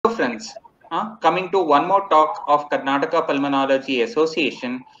friends, coming to one more talk of Karnataka Pulmonology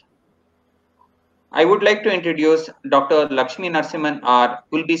Association. I would like to introduce Dr. Lakshmi Narasimhan R,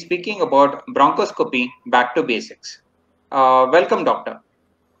 who will be speaking about bronchoscopy back to basics. Welcome, Doctor.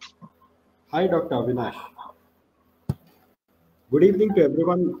 Hi, Dr. Avinash. Good evening to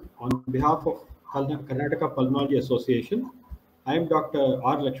everyone on behalf of Karnataka Pulmonology Association. I am Dr.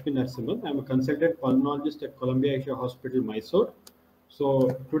 R. Lakshmi Narasimhan. I am a consultant pulmonologist at Columbia Asia Hospital, Mysuru. So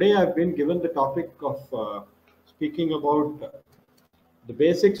today I've been given the topic of speaking about the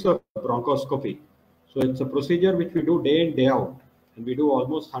basics of bronchoscopy. So it's a procedure which we do day in, day out, and we do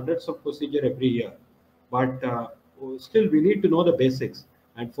almost hundreds of procedures every year. But still, we need to know the basics.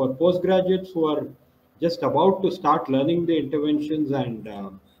 And for postgraduates who are just about to start learning the interventions and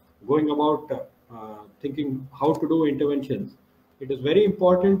going about thinking how to do interventions, it is very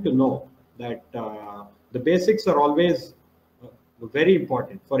important to know that the basics are always very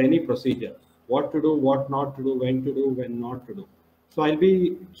important for any procedure. What to do, what not to do, when not to do. So I'll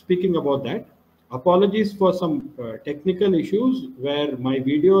be speaking about that. Apologies for some technical issues where my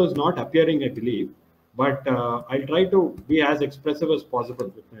video is not appearing, I believe, but I'll try to be as expressive as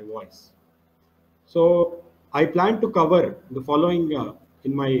possible with my voice. So I plan to cover the following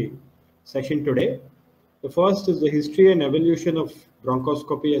in my session today. The first is the history and evolution of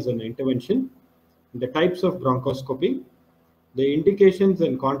bronchoscopy as an intervention, the types of bronchoscopy, the indications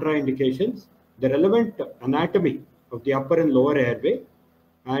and contraindications, the relevant anatomy of the upper and lower airway,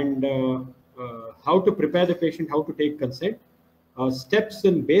 and how to prepare the patient, how to take consent, steps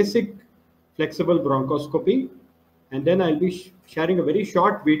in basic flexible bronchoscopy, and then I'll be sharing a very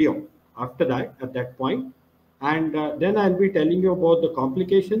short video after that, at that point, and then I'll be telling you about the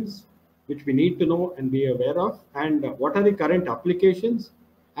complications which we need to know and be aware of, and what are the current applications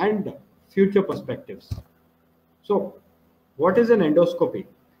and future perspectives. So, what is an endoscopy?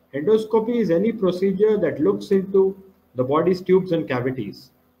 Endoscopy is any procedure that looks into the body's tubes and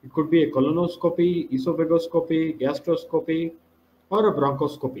cavities. It could be a colonoscopy, esophagoscopy, gastroscopy, or a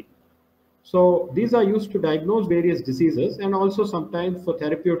bronchoscopy. So these are used to diagnose various diseases and also sometimes for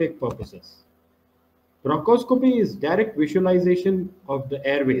therapeutic purposes. Bronchoscopy is direct visualization of the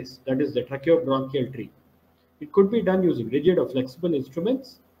airways, that is the tracheobronchial tree. It could be done using rigid or flexible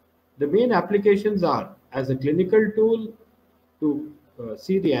instruments. The main applications are as a clinical tool to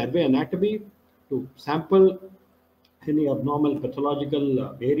see the airway anatomy, to sample any abnormal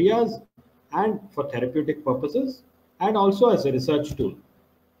pathological areas, and for therapeutic purposes, and also as a research tool.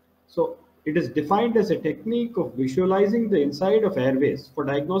 So it is defined as a technique of visualizing the inside of airways for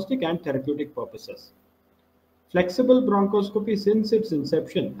diagnostic and therapeutic purposes. Flexible bronchoscopy, since its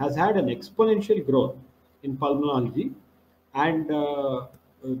inception, has had an exponential growth in pulmonology, and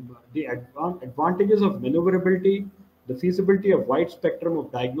the advantages of maneuverability, the feasibility of wide spectrum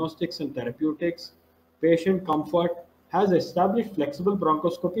of diagnostics and therapeutics, patient comfort, has established flexible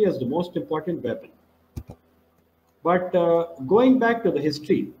bronchoscopy as the most important weapon. But going back to the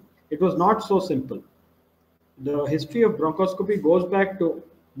history, it was not so simple. The history of bronchoscopy goes back to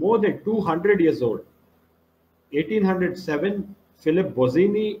more than 200 years old. 1807, Philip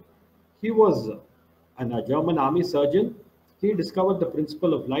Bozzini, he was a German army surgeon. He discovered the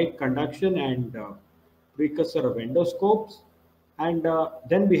principle of light conduction and precursor of endoscopes. And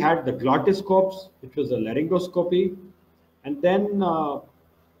then we had the glottoscopes, which was a laryngoscopy. And then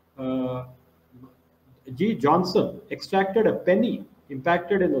G. Johnson extracted a penny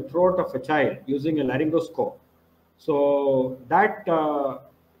impacted in the throat of a child using a laryngoscope. So that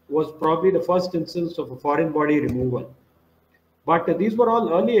was probably the first instance of a foreign body removal. But these were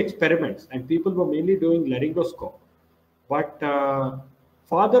all early experiments and people were mainly doing laryngoscope. But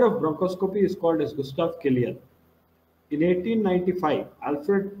father of bronchoscopy is called as Gustav Killian. In 1895,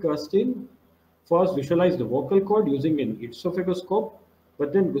 Alfred Kirstein first visualized the vocal cord using an esophagoscope,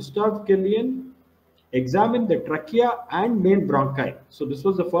 but then Gustav Killian examined the trachea and main bronchi. So this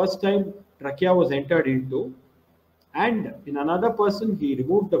was the first time trachea was entered into. And in another person, he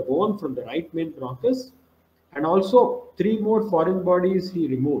removed the bone from the right main bronchus, and also 3 more foreign bodies he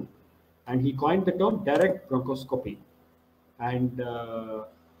removed. And he coined the term direct bronchoscopy. And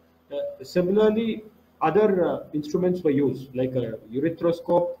similarly, other instruments were used, like a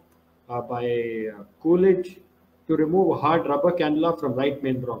urethroscope by Coolidge to remove a hard rubber cannula from right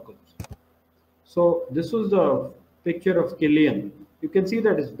main bronchus. So this was the picture of Killian. You can see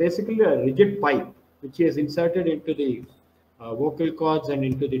that it's basically a rigid pipe which he has inserted into the vocal cords and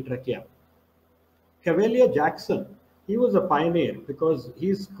into the trachea. Cavalier Jackson, he was a pioneer because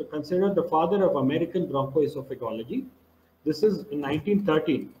he's considered the father of American bronchoesophagology. This is in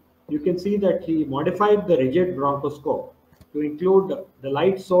 1913. You can see that he modified the rigid bronchoscope to include the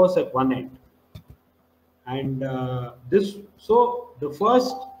light source at one end. And so the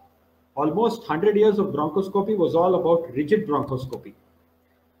first almost 100 years of bronchoscopy was all about rigid bronchoscopy.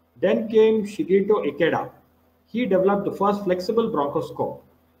 Then came Shigeto Ikeda. He developed the first flexible bronchoscope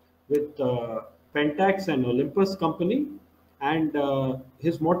with Pentax and Olympus company. And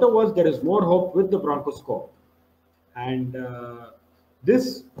his motto was, there is more hope with the bronchoscope. And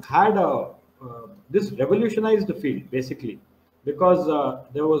this had this revolutionized the field basically, because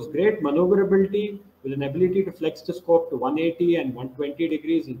there was great maneuverability with an ability to flex the scope to 180 and 120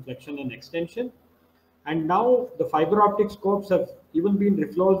 degrees in flexion and extension. And now the fiber optic scopes have even been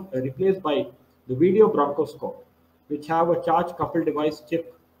replaced by the video bronchoscope, which have a charge coupled device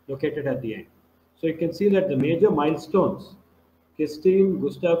chip located at the end. So you can see that the major milestones, Christine,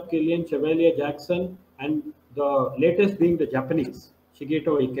 Gustav Killian, Chevalier Jackson, and the latest being the Japanese,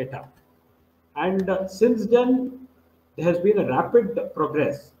 Shigeto Ikeda. And since then, there has been a rapid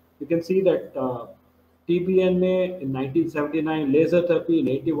progress. You can see that TBNA in 1979, laser therapy in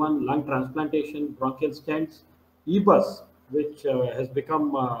 81, lung transplantation, bronchial stents, EBUS, which has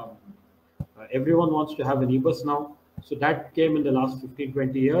become, everyone wants to have an EBUS now. So that came in the last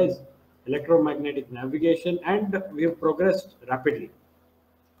 15-20 years, electromagnetic navigation, and we have progressed rapidly.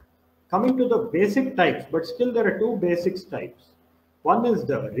 Coming to the basic types, but still there are two basic types. One is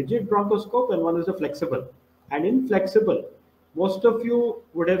the rigid bronchoscope and one is the flexible. And in flexible, most of you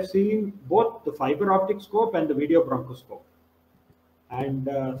would have seen both the fiber optic scope and the video bronchoscope. And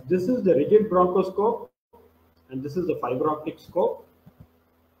this is the rigid bronchoscope and this is the fiber optic scope.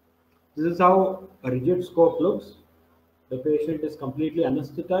 This is how a rigid scope looks. The patient is completely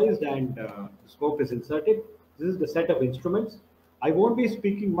anesthetized and the scope is inserted. This is the set of instruments. I won't be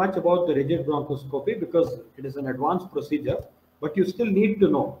speaking much about the rigid bronchoscopy because it is an advanced procedure, but you still need to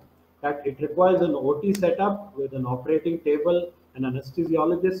know that it requires an OT setup with an operating table, an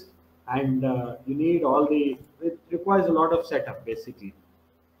anesthesiologist, and you need it requires a lot of setup basically.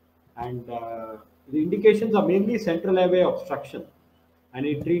 And the indications are mainly central airway obstruction and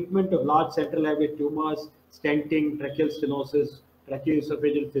in treatment of large central airway tumors, stenting, tracheal stenosis,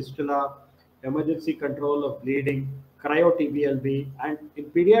 tracheoesophageal fistula, emergency control of bleeding, cryo-TBLB, and in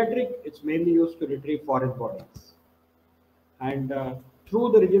pediatric, it's mainly used to retrieve foreign bodies. And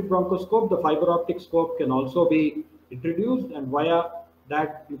through the rigid bronchoscope, the fiber optic scope can also be introduced, and via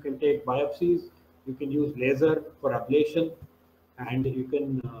that you can take biopsies, you can use laser for ablation, and you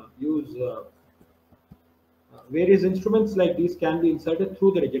can use various instruments like these can be inserted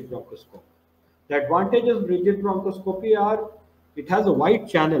through the rigid bronchoscope. The advantages of rigid bronchoscopy are it has a wide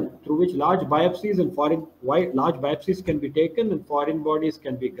channel through which large biopsies can be taken and foreign bodies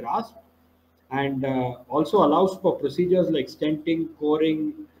can be grasped, and also allows for procedures like stenting,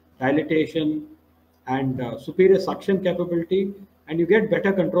 coring, dilatation, and superior suction capability, and you get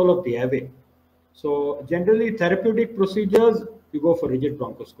better control of the airway. So generally therapeutic procedures, you go for rigid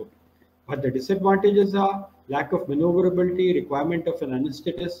bronchoscopy. But the disadvantages are lack of maneuverability, requirement of an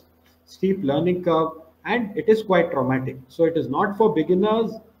anesthetist, steep learning curve, and it is quite traumatic. So it is not for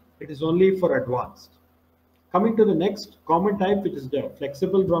beginners, it is only for advanced. Coming to the next common type, which is the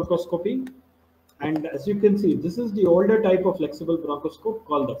flexible bronchoscopy. And as you can see, this is the older type of flexible bronchoscope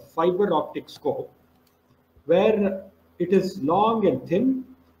called the fiber optic scope, where it is long and thin,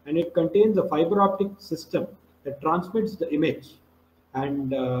 and it contains a fiber optic system that transmits the image.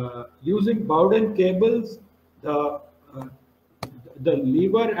 And using Bowden cables, the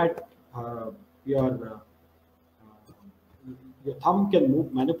lever at your thumb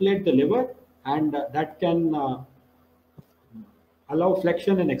can manipulate the lever, and that can allow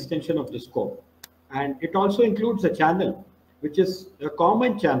flexion and extension of the scope. And it also includes a channel, which is a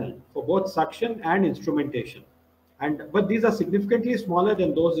common channel for both suction and instrumentation. But these are significantly smaller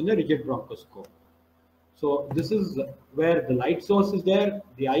than those in a rigid bronchoscope. So this is where the light source is there,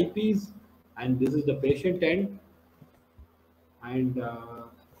 the eyepiece, and this is the patient end. And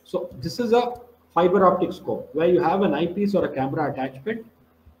so this is a fiber optic scope where you have an eyepiece or a camera attachment,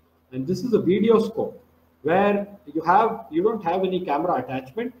 and this is a video scope where you don't have any camera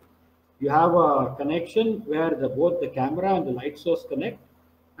attachment. You have a connection where both the camera and the light source connect,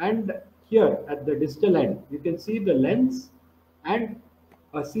 and here at the distal end you can see the lens and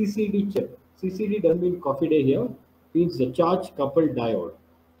a CCD chip. CCD doesn't mean coffee day here, means the charge coupled diode.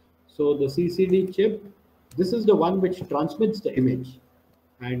 So the CCD chip, this is the one which transmits the image,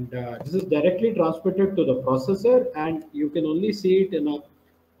 and this is directly transmitted to the processor, and you can only see it in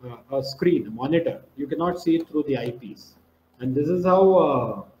a screen, a monitor. You cannot see it through the eyepiece. And this is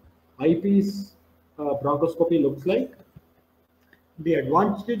how eyepiece bronchoscopy looks like. The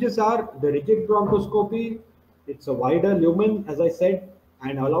advantages are the rigid bronchoscopy It's a wider lumen, as I said,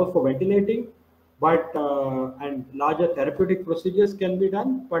 and allows for ventilating. But and larger therapeutic procedures can be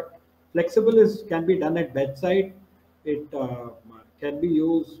done. But flexible is can be done at bedside. It can be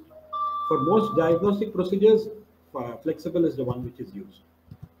used for most diagnostic procedures. Flexible is the one which is used.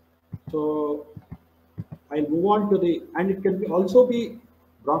 So I'll move on to the, and it can be also be,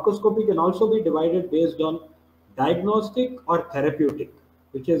 bronchoscopy can also be divided based on diagnostic or therapeutic,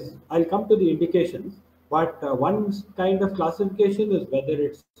 which is, I'll come to the indications, but one kind of classification is whether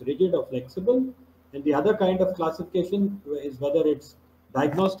it's rigid or flexible, and the other kind of classification is whether it's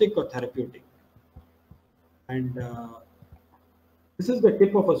diagnostic or therapeutic. And this is the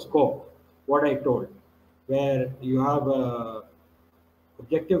tip of a scope, what I told, where you have a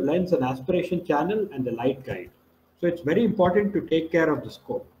objective lens, an aspiration channel, and the light guide. So it's very important to take care of the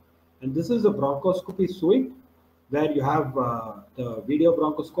scope. And this is a bronchoscopy suite where you have the video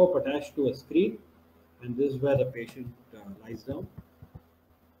bronchoscope attached to a screen, and this is where the patient lies down.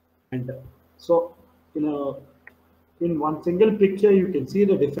 And so, in a in one single picture, you can see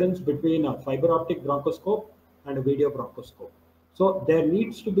the difference between a fiber optic bronchoscope and a video bronchoscope. So there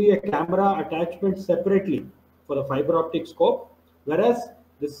needs to be a camera attachment separately for the fiber optic scope, whereas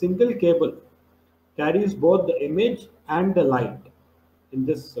the single cable carries both the image and the light in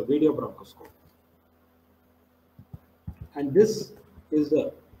this video bronchoscope. And this is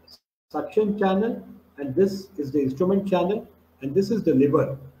the suction channel, and this is the instrument channel, and this is the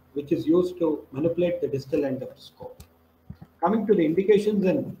lever which is used to manipulate the distal end of the scope. Coming to the indications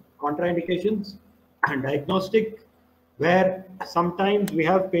and contraindications and diagnostic, where sometimes we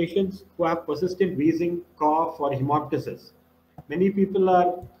have patients who have persistent wheezing, cough, or hemoptysis. Many people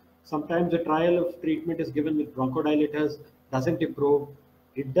are, sometimes a trial of treatment is given with bronchodilators, doesn't improve.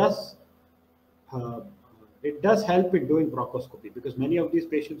 It does uh, it does help in doing bronchoscopy because many of these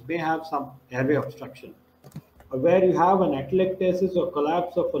patients may have some airway obstruction. Where you have an atelectasis or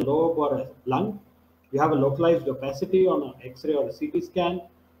collapse of a lobe or a lung, you have a localized opacity on an X-ray or a CT scan.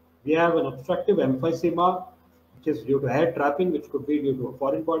 We have an obstructive emphysema, which is due to air trapping, which could be due to a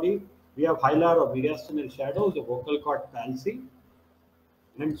foreign body. We have hilar or mediastinal shadows, a vocal cord palsy,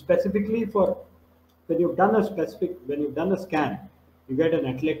 and specifically for when you've done a scan, you get an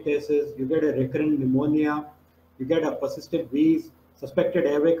atelectasis, you get a recurrent pneumonia, you get a persistent wheeze, suspected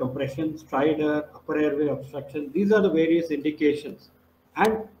airway compression, stridor, upper airway obstruction. These are the various indications,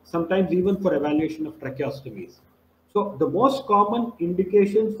 and sometimes even for evaluation of tracheostomies. So the most common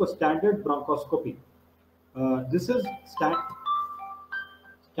indications for standard bronchoscopy. This is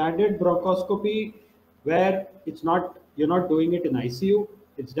standard bronchoscopy where it's not, you're not doing it in ICU.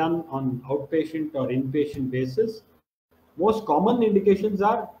 It's done on outpatient or inpatient basis. Most common indications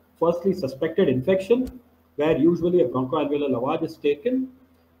are firstly suspected infection, where usually a bronchoalveolar lavage is taken,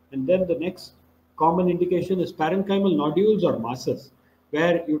 and then the next common indication is parenchymal nodules or masses,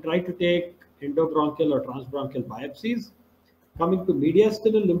 where you try to take endobronchial or transbronchial biopsies. Coming to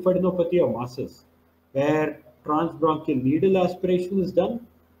mediastinal lymphadenopathy or masses, where transbronchial needle aspiration is done,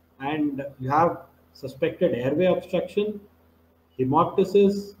 and you have suspected airway obstruction,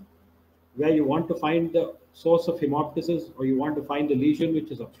 hemoptysis, where you want to find the source of hemoptysis or you want to find the lesion which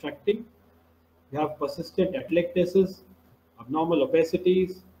is obstructing. You have persistent atelectasis, abnormal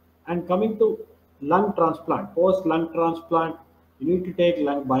opacities, and coming to lung transplant, post lung transplant, you need to take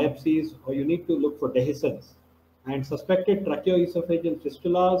lung biopsies or you need to look for dehiscence and suspected tracheoesophageal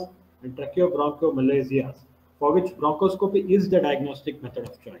fistulas and tracheobronchomalasias, for which bronchoscopy is the diagnostic method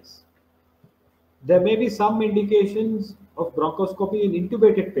of choice. There may be some indications of bronchoscopy in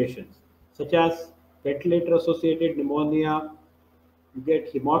intubated patients, such as ventilator-associated pneumonia. You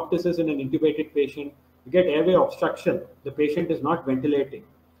get hemoptysis in an intubated patient. You get airway obstruction. The patient is not ventilating.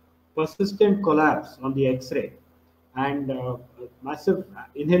 Persistent collapse on the X-ray, and massive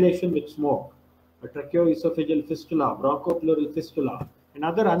inhalation with smoke. A tracheoesophageal fistula, bronchopleural fistula, and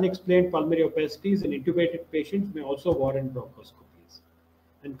other unexplained pulmonary opacities in intubated patients may also warrant bronchoscopies.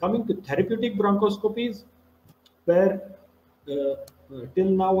 And coming to therapeutic bronchoscopies, where till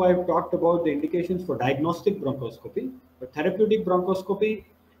now I've talked about the indications for diagnostic bronchoscopy, but therapeutic bronchoscopy,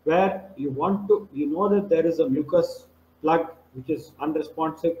 where you know that there is a mucus plug which is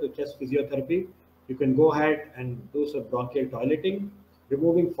unresponsive to chest physiotherapy, you can go ahead and do some bronchial toileting,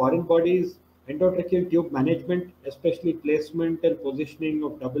 removing foreign bodies, endotracheal tube management, especially placement and positioning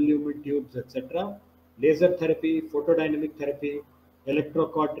of double lumen tubes, etc., laser therapy, photodynamic therapy,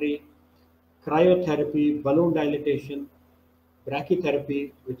 electrocautery, cryotherapy, balloon dilatation,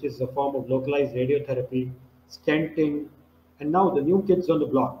 brachytherapy, which is a form of localized radiotherapy, stenting, and now the new kids on the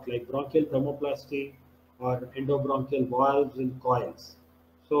block like bronchial thermoplasty or endobronchial valves and coils.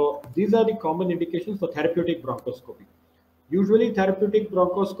 So these are the common indications for therapeutic bronchoscopy. Usually therapeutic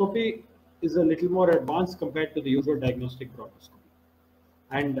bronchoscopy is a little more advanced compared to the usual diagnostic bronchoscopy.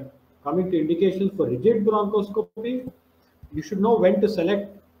 And coming to indications for rigid bronchoscopy, you should know when to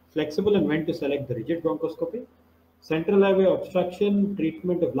select flexible and when to select the rigid bronchoscopy. Central airway obstruction,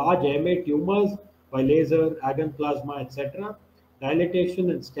 treatment of large airway tumors by laser, argon plasma, etc. Dilatation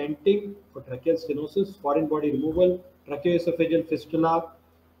and stenting for tracheal stenosis, foreign body removal, tracheoesophageal fistula,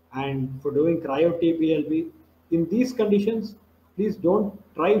 and for doing cryo-TPLB. In these conditions, please don't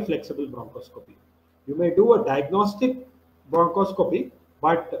try flexible bronchoscopy. You may do a diagnostic bronchoscopy,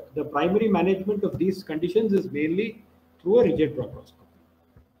 but the primary management of these conditions is mainly through a rigid bronchoscopy.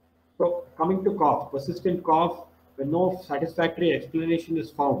 So coming to cough, persistent cough, when no satisfactory explanation is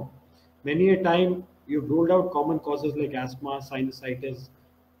found, many a time you've ruled out common causes like asthma, sinusitis,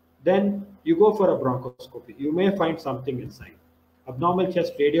 then you go for a bronchoscopy. You may find something inside. Abnormal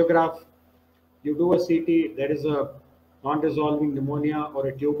chest radiograph, you do a CT, there is a non-resolving pneumonia or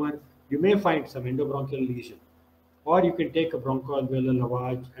a tumor, you may find some endobronchial lesion. Or you can take a bronchoalveolar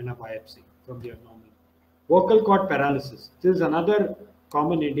lavage and a biopsy from the abnormal. Vocal cord paralysis. This is another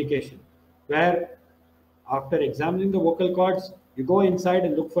common indication where after examining the vocal cords, you go inside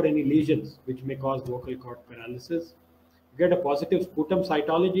and look for any lesions which may cause vocal cord paralysis. You get a positive sputum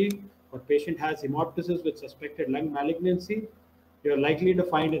cytology or patient has hemoptysis with suspected lung malignancy. You are likely to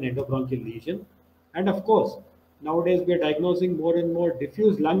find an endobronchial lesion. And of course, nowadays we are diagnosing more and more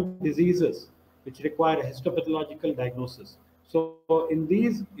diffuse lung diseases which require a histopathological diagnosis. So in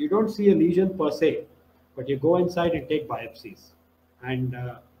these, you don't see a lesion per se, but you go inside and take biopsies. And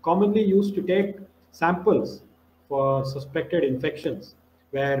commonly used to take samples for suspected infections,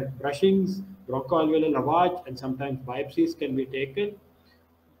 where brushings, bronchoalveolar lavage, and sometimes biopsies can be taken.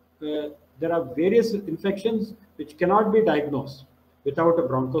 There are various infections which cannot be diagnosed without a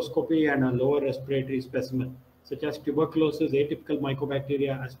bronchoscopy and a lower respiratory specimen, such as tuberculosis, atypical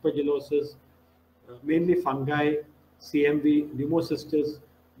mycobacteria, aspergillosis, mainly fungi, CMV, pneumocystis,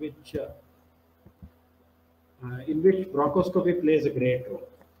 which in which bronchoscopy plays a great role.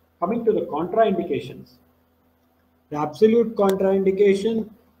 Coming to the contraindications, the absolute contraindication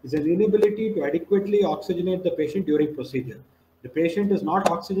is an inability to adequately oxygenate the patient during procedure. The patient is not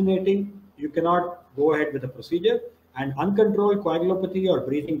oxygenating, you cannot go ahead with the procedure, and uncontrolled coagulopathy or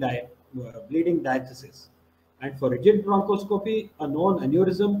bleeding diathesis. And for rigid bronchoscopy, a known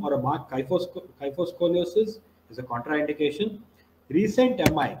aneurysm or a marked kyphoscoliosis is a contraindication. Recent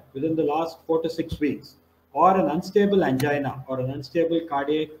MI within the last 4 to 6 weeks, or an unstable angina or an unstable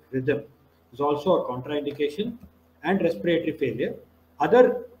cardiac rhythm is also a contraindication, and respiratory failure.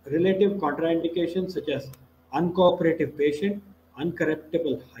 Other relative contraindications such as uncooperative patient,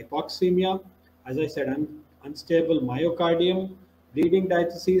 uncorrectable hypoxemia, as I said, unstable myocardium, bleeding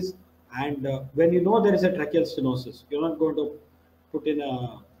diathesis, and when you know there is a tracheal stenosis, you're not going to put in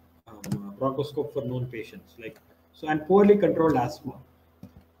a bronchoscope for known patients, like so, and poorly controlled asthma.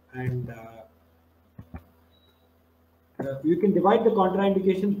 And you can divide the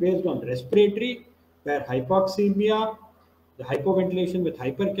contraindications based on respiratory, where hypoxemia, the hypoventilation with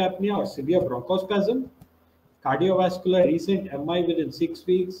hypercapnia or severe bronchospasm, cardiovascular recent MI within 6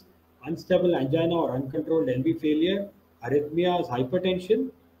 weeks, unstable angina or uncontrolled LV failure, arrhythmias,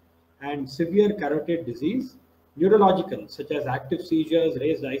 hypertension, and severe carotid disease, neurological such as active seizures,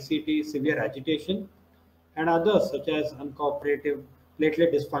 raised ICT, severe agitation, and others such as uncooperative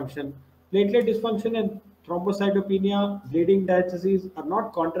platelet dysfunction. Platelet dysfunction and thrombocytopenia, bleeding diathesis are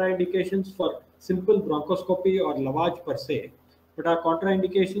not contraindications for simple bronchoscopy or lavage per se, but are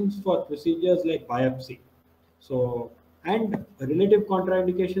contraindications for procedures like biopsy. So, and relative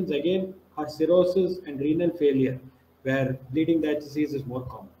contraindications again are cirrhosis and renal failure, where bleeding diathesis is more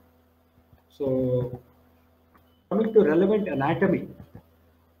common. So, coming to relevant anatomy.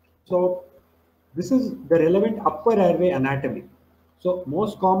 So, this is the relevant upper airway anatomy. So,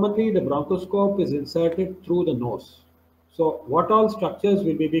 most commonly, the bronchoscope is inserted through the nose. So, what all structures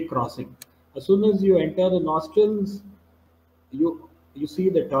will we be crossing? As soon as you enter the nostrils, you see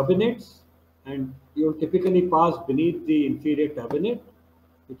the turbinates, and you typically pass beneath the inferior turbinate,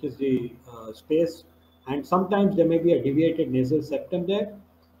 which is the space, and sometimes there may be a deviated nasal septum there,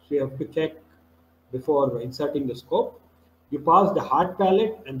 so you have to check before inserting the scope. You pass the hard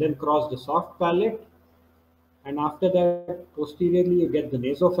palate and then cross the soft palate, and after that posteriorly you get the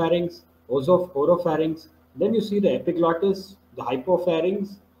nasopharynx, oropharynx, then you see the epiglottis, the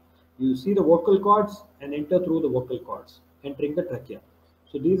hypopharynx, you see the vocal cords and enter through the vocal cords, entering the trachea.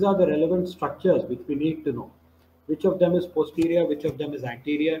 So these are the relevant structures which we need to know. Which of them is posterior, which of them is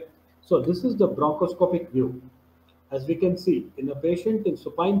anterior. So this is the bronchoscopic view. as we can see in a patient in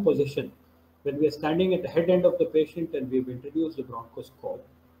supine position, when we are standing at the head end of the patient and we've introduced the bronchoscope.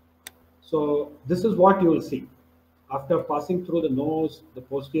 So this is what you will see. After passing through the nose, the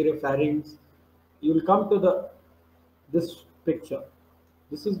posterior pharynx, you will come to this picture.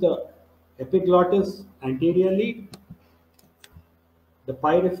 This is the epiglottis anteriorly, the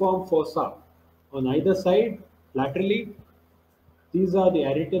piriform fossa on either side laterally. These are the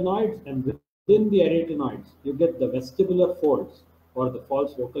arytenoids, and within the arytenoids, you get the vestibular folds or the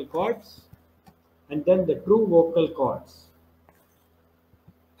false vocal cords, and then the true vocal cords.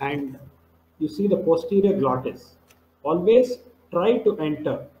 And you see the posterior glottis. Always try to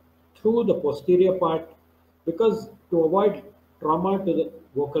enter through the posterior part, because to avoid trauma to the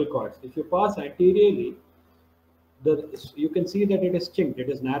vocal cords. If you pass anteriorly, you can see that it is chinked, it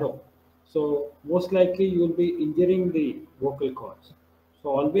is narrow. So most likely you will be injuring the vocal cords. So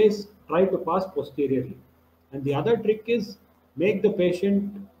always try to pass posteriorly. And the other trick is make the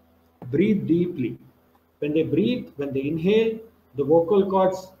patient breathe deeply. When they breathe, when they inhale, the vocal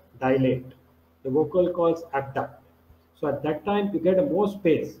cords dilate, the vocal cords abduct. So at that time, you get a more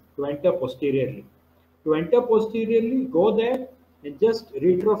space to enter posteriorly. To enter posteriorly, go there and just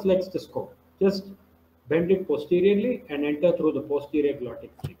retroflex the scope. Just bend it posteriorly and enter through the posterior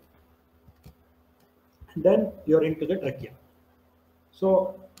glottic tree. And then you're into the trachea.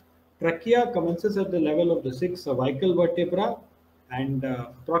 So trachea commences at the level of the 6 cervical vertebra, and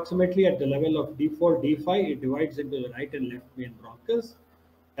approximately at the level of D4, D5, it divides into the right and left main bronchus.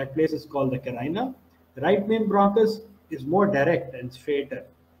 That place is called the carina. The right main bronchus is more direct and straighter.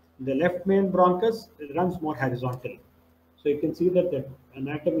 The left main bronchus runs more horizontally. So you can see that the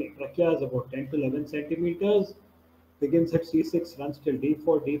anatomy trachea is about 10 to 11 centimeters, begins at C6, runs till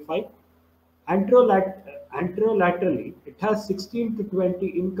D4, D5. Anterolaterally, it has 16 to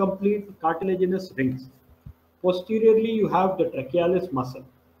 20 incomplete cartilaginous rings. Posteriorly, you have the trachealis muscle.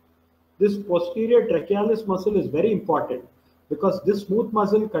 This posterior trachealis muscle is very important because this smooth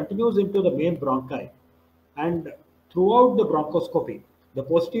muscle continues into the main bronchi. And throughout the bronchoscopy, the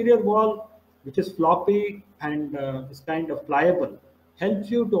posterior wall, which is floppy and is kind of pliable, helps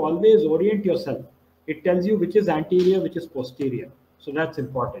you to always orient yourself. It tells you which is anterior, which is posterior. So that's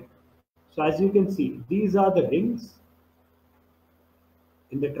important. So as you can see, these are the rings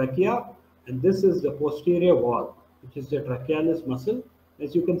in the trachea, and this is the posterior wall, which is the trachealis muscle.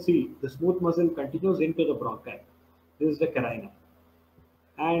 As you can see, the smooth muscle continues into the bronchi. This is the carina.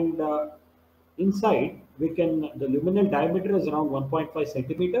 And inside, the luminal diameter is around 1.5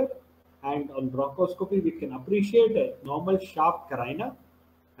 centimeter. And on bronchoscopy, we can appreciate a normal sharp carina.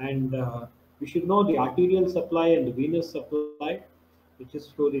 And we should know the arterial supply and the venous supply, which is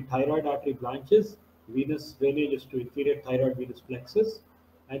through the thyroid artery branches. Venous drainage is to inferior thyroid venous plexus,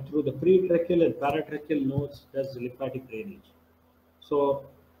 and through the pretracheal and paratracheal nodes, does the lymphatic drainage. So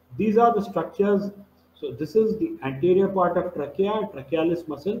these are the structures. So this is the anterior part of trachea, trachealis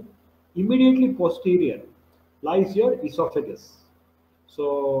muscle. Immediately posterior lies your esophagus.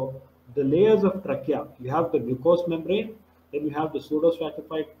 So the layers of trachea, you have the mucous membrane, then you have the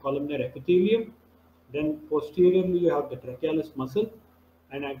pseudostratified columnar epithelium, then posteriorly you have the trachealis muscle,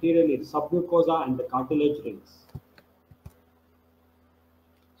 and anteriorly the submucosa and the cartilage rings.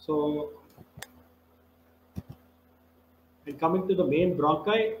 So, and coming to the main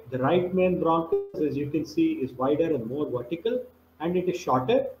bronchi, the right main bronchus, as you can see, is wider and more vertical, and it is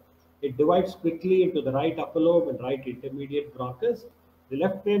shorter. It divides quickly into the right upper lobe and right intermediate bronchus. The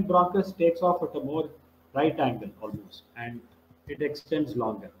left main bronchus takes off at a more right angle almost, and it extends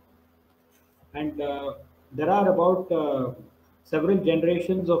longer. And there are about several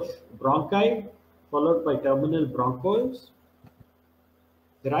generations of bronchi, followed by terminal bronchioles.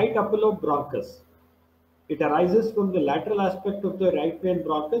 The right upper lobe bronchus, it arises from the lateral aspect of the right main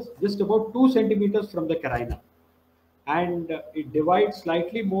bronchus, just about 2 centimeters from the carina. And it divides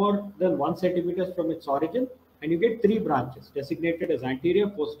slightly more than 1 centimeter from its origin, and you get 3 branches designated as anterior,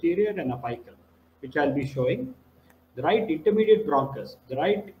 posterior, and apical, which I'll be showing. The right intermediate bronchus, the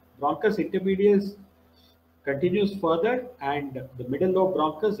right bronchus intermedius continues further, and the middle lobe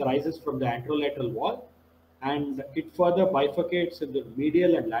bronchus rises from the anterolateral wall, and it further bifurcates in the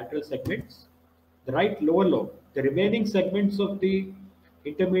medial and lateral segments. The right lower lobe, the remaining segments of the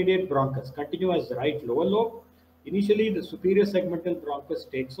intermediate bronchus continue as the right lower lobe. Initially, the superior segmental bronchus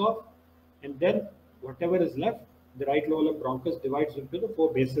takes off, and then whatever is left, the right lower lobe bronchus divides into the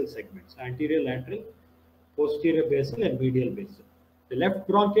 4 basal segments: anterior, lateral, posterior basal, and medial basal. The left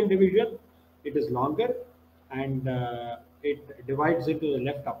bronchial division, it is longer, and it divides into the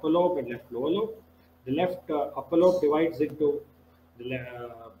left upper lobe and left lower lobe. The left upper lobe divides into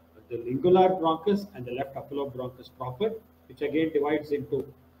the the lingular bronchus and the left upper lobe bronchus proper, which again divides into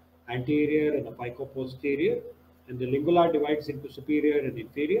anterior and apico-posterior, and the lingular divides into superior and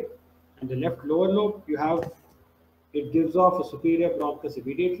inferior, and the left lower lobe you have, it gives off a superior bronchus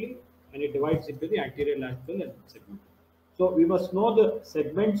immediately, and it divides into the anterior lateral and segment. So we must know the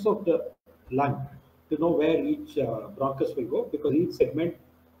segments of the lung to know where each bronchus will go, because each segment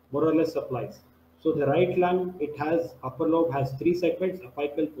more or less supplies. So the right lung, it has upper lobe has three segments: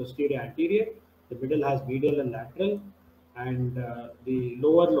 apical, posterior, anterior. The middle has medial and lateral, and the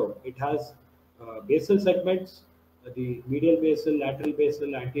lower lobe, it has basal segments: the medial basal, lateral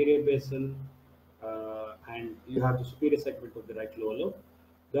basal, anterior basal, and you have the superior segment of the right lower lobe.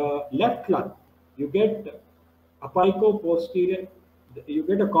 The left lung, you get apico-posterior. You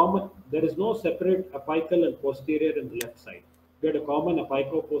get a common. There is no separate apical and posterior in the left side. You get a common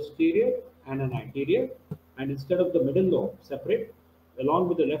apico-posterior and an anterior, and instead of the middle lobe separate, along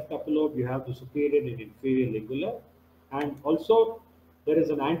with the left upper lobe, you have the superior and inferior lingular, and also there is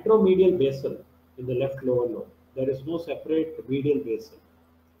an anteromedial basal in the left lower lobe. There is no separate medial basal.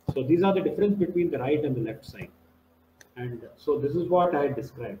 So these are the difference between the right and the left side. And so this is what I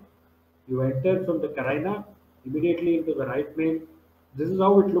described. You enter from the carina immediately into the right main. This is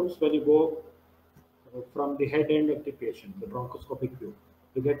how it looks when you go from the head end of the patient, the bronchoscopic view.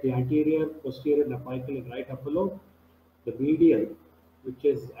 You get the anterior, posterior, and apical and right upper lobe, the medial, which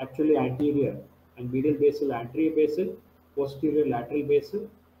is actually anterior, and medial basal, anterior basal, posterior lateral basal,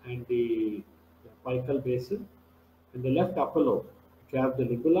 and the apical basal, and the left upper lobe, which have the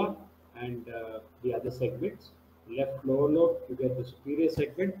lingula and the other segments. Left lower lobe, you get the superior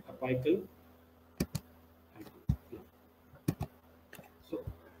segment, apical. So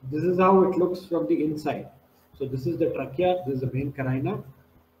this is how it looks from the inside. So this is the trachea, this is the main carina.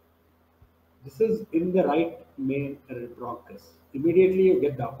 This is in the right main bronchus. Immediately you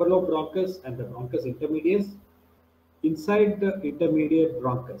get the upper lobe bronchus and the bronchus intermedius. Inside the intermediate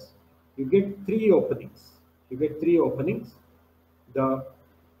bronchus, you get three openings. The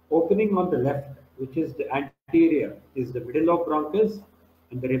opening on the left, which is the anterior, is the middle lobe bronchus,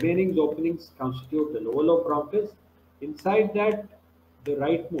 and the remaining openings constitute the lower lobe bronchus. Inside that, the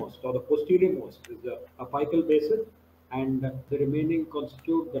rightmost or the posteriormost is the apical basal, and the remaining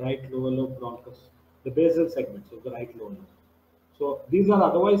constitute the right lower lobe bronchus, the basal segments of the right lower lobe. So these are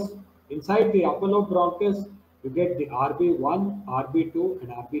otherwise inside the upper lobe bronchus. You get the RB1, RB2, and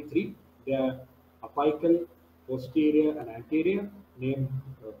RB3. They are apical, posterior, and anterior, named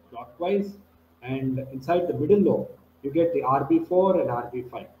clockwise. And inside the middle lobe, you get the RB4 and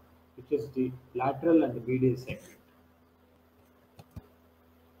RB5, which is the lateral and the medial segment.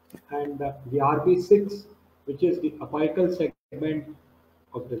 And the RB6, which is the apical segment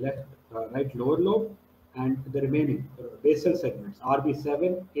of the left, right lower lobe, and the remaining basal segments,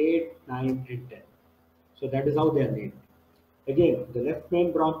 RB7, 8, 9, and 10. So that is how they are named. Again, the left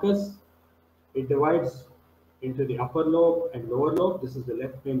main bronchus, it divides into the upper lobe and lower lobe. This is the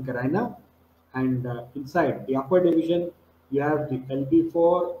left main carina. And inside the upper division, you have the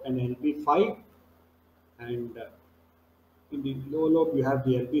LB4 and LB5. And in the lower lobe, you have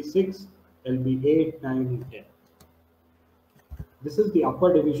the LB6, LB8, 9, and 10. This is the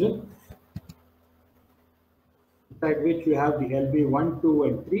upper division, inside which you have the LB1, 2,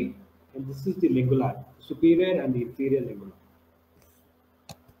 and 3. And this is the lingular, superior and the inferior lingular.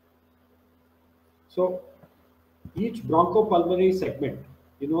 So each bronchopulmonary segment,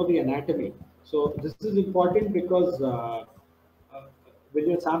 you know the anatomy. So this is important because when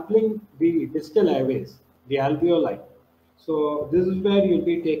you're sampling the distal airways, the alveoli, so this is where you'll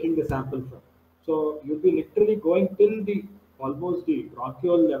be taking the sample from. So you'll be literally going till the almost the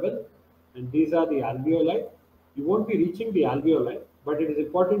bronchiole level, and these are the alveoli. You won't be reaching the alveoli, but it is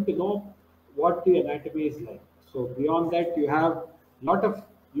important to know what the anatomy is like. So beyond that, you have a lot of,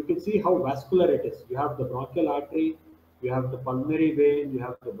 you can see how vascular it is. You have the bronchial artery, you have the pulmonary vein, you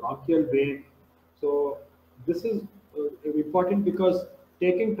have the bronchial vein. So this is important because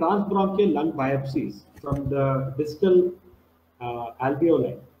taking transbronchial lung biopsies from the distal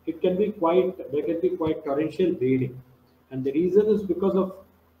alveoli, there can be quite torrential bleeding. And the reason is because of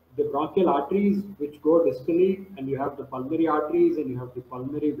the bronchial arteries which go distally, and you have the pulmonary arteries and you have the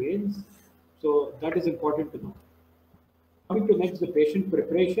pulmonary veins. So that is important to know. Coming to next, the patient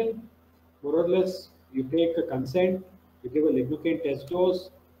preparation. More or less, you take a consent, you give a lignocaine test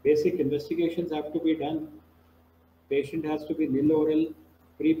dose, basic investigations have to be done. Patient has to be nil oral,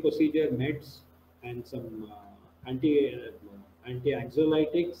 pre-procedure meds, and some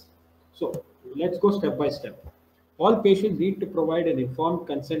anti-anxiolytics. So let's go step by step. All patients need to provide an informed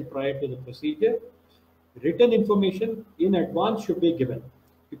consent prior to the procedure. Written information in advance should be given.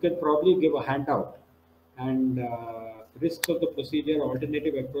 you can probably give a handout, and risks of the procedure,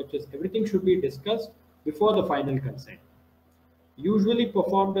 alternative approaches, everything should be discussed before the final consent. Usually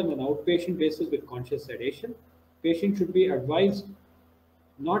performed on an outpatient basis with conscious sedation. Patient should be advised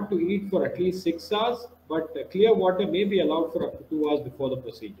not to eat for at least 6 hours, but clear water may be allowed for up to 2 hours before the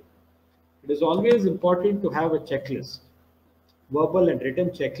procedure. It is always important to have a checklist, verbal and written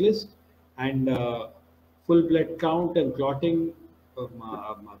checklist, and full blood count and clotting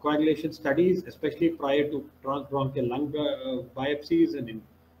coagulation studies, especially prior to transbronchial lung biopsies and in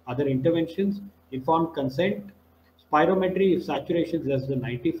other interventions, informed consent, spirometry if saturation is less than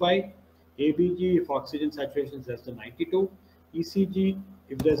 95, ABG if oxygen saturation is less than 92, ECG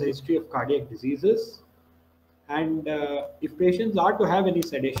if there's a history of cardiac diseases, and if patients are to have any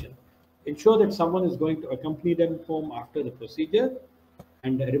sedation, ensure that someone is going to accompany them home after the procedure,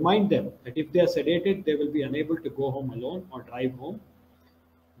 and remind them that if they are sedated, they will be unable to go home alone or drive home.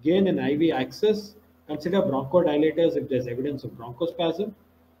 Gain an IV access. Consider bronchodilators if there's evidence of bronchospasm.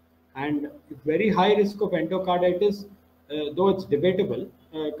 And if very high risk of endocarditis, though it's debatable,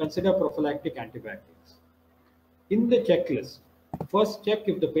 consider prophylactic antibiotics. In the checklist, first check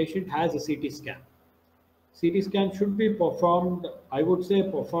if the patient has a CT scan. CT scan should be performed, I would say,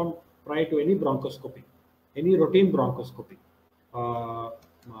 performed prior to any bronchoscopy, any routine bronchoscopy.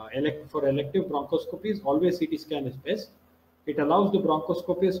 For elective bronchoscopies, always CT scan is best. It allows the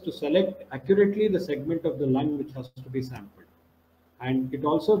bronchoscopist to select accurately the segment of the lung which has to be sampled. And it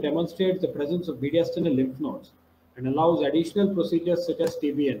also demonstrates the presence of mediastinal lymph nodes and allows additional procedures such as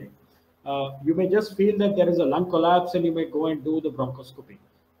TBNA. You may just feel that there is a lung collapse and you may go and do the bronchoscopy.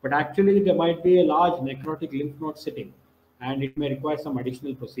 But actually, there might be a large necrotic lymph node sitting and it may require some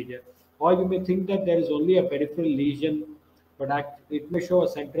additional procedure. Or you may think that there is only a peripheral lesion, but it may show a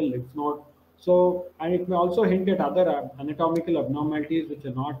central lymph node. So, and it may also hint at other anatomical abnormalities which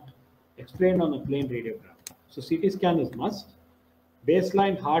are not explained on a plain radiogram. So, CT scan is must.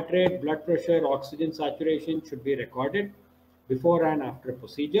 Baseline heart rate, blood pressure, oxygen saturation should be recorded before and after a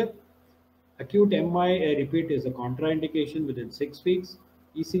procedure. Acute MI, I repeat, is a contraindication within 6 weeks.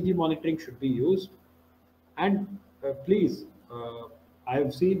 ECG monitoring should be used. And please, I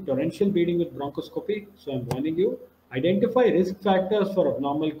have seen torrential bleeding with bronchoscopy, so I'm warning you. Identify risk factors for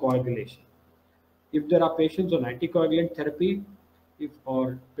abnormal coagulation. If there are patients on anticoagulant therapy,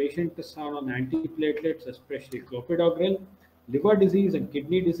 or patients are on antiplatelets, especially clopidogrel, liver disease and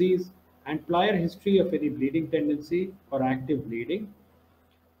kidney disease, and prior history of any bleeding tendency or active bleeding.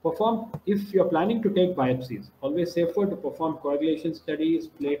 If you're planning to take biopsies, always safer to perform coagulation studies,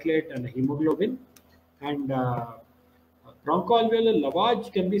 platelet and hemoglobin. And bronchoalveolar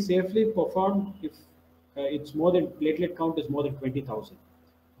lavage can be safely performed if it's more than platelet count is more than 20,000.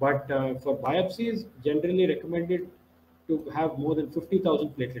 But for biopsies, generally recommended to have more than 50,000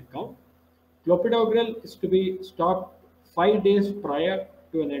 platelet count. Clopidogrel is to be stopped 5 days prior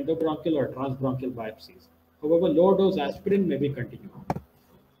to an endobronchial or transbronchial biopsies. However, low dose aspirin may be continued.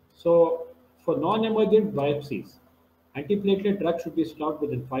 So, for non-emergent biopsies, antiplatelet drugs should be stopped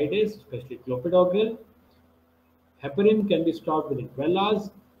within 5 days, especially clopidogrel. Heparin can be stopped within 12 hours.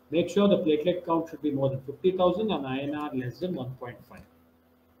 Make sure the platelet count should be more than 50,000 and INR less than 1.5.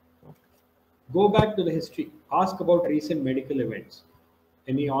 Go back to the history. Ask about recent medical events.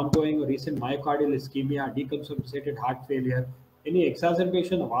 Any ongoing or recent myocardial ischemia, decompensated heart failure, any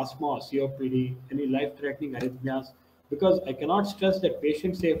exacerbation of asthma or COPD, any life-threatening arrhythmias, because I cannot stress that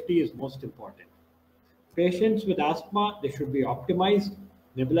patient safety is most important. Patients with asthma, they should be optimized.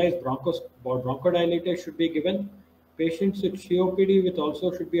 Nebulized bronchodilator should be given. Patients with COPD with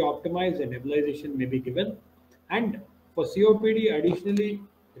also should be optimized and nebulization may be given. And for COPD, additionally,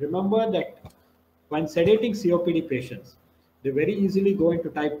 remember that when sedating COPD patients, they very easily go into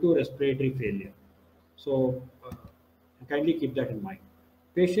type 2 respiratory failure. So kindly keep that in mind.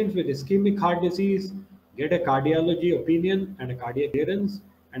 Patients with ischemic heart disease, get a cardiology opinion and a cardiac clearance,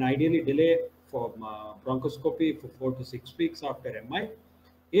 and ideally delay for bronchoscopy for 4 to 6 weeks after MI.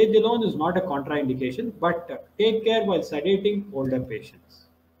 Age alone is not a contraindication, but take care while sedating older patients.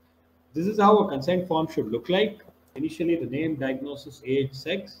 This is how a consent form should look like. Initially, the name, diagnosis, age,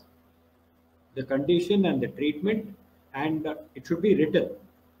 sex, the condition and the treatment, and it should be written.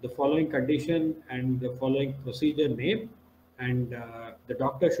 The following condition and the following procedure name, and the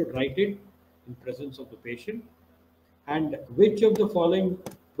doctor should write it in presence of the patient. And which of the following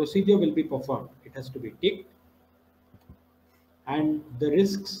procedure will be performed? It has to be ticked. And the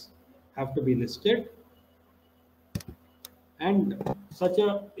risks have to be listed. And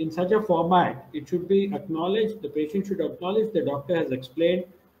in such a format, it should be acknowledged, the patient should acknowledge the doctor has explained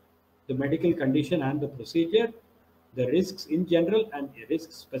the medical condition and the procedure. the risks in general and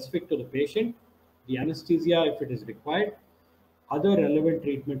risks specific to the patient, the anesthesia if it is required, other relevant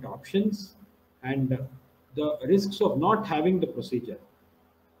treatment options, and the risks of not having the procedure.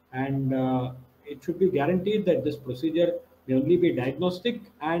 And it should be guaranteed that this procedure may only be diagnostic,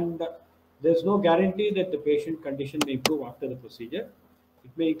 and there's no guarantee that the patient condition may improve after the procedure.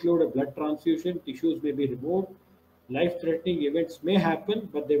 It may include a blood transfusion, tissues may be removed, life-threatening events may happen,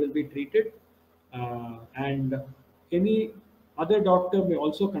 but they will be treated, and any other doctor may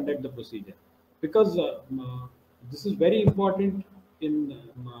also conduct the procedure, because this is very important in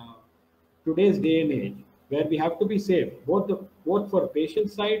today's day and age, where we have to be safe, both for patient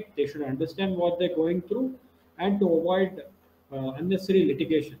side, they should understand what they're going through, and to avoid unnecessary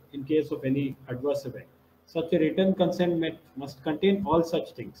litigation in case of any adverse event. Such a written consent must contain all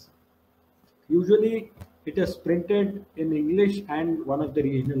such things. Usually, it is printed in English and one of the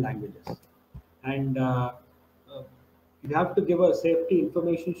regional languages. And you have to give a safety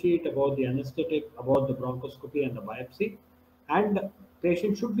information sheet about the anesthetic, about the bronchoscopy and the biopsy. And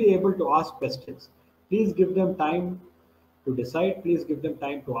patient should be able to ask questions. Please give them time to decide. Please give them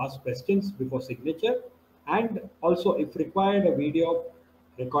time to ask questions before signature. And also, if required, a video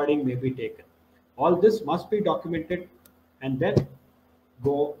recording may be taken. All this must be documented, and then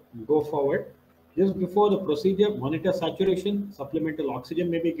go forward. Just before the procedure, monitor saturation. Supplemental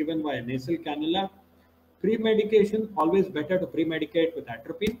oxygen may be given via nasal cannula. Pre-medication, always better to pre-medicate with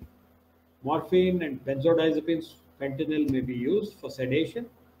atropine. Morphine and benzodiazepines, fentanyl may be used for sedation.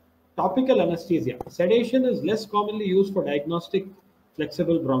 Topical anesthesia. Sedation is less commonly used for diagnostic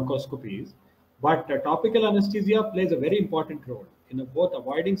flexible bronchoscopies, but topical anesthesia plays a very important role in both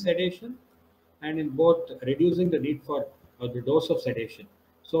avoiding sedation and in both reducing the need for the dose of sedation.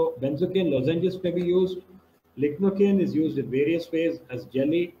 So benzocaine lozenges may be used. Lignocaine is used in various ways as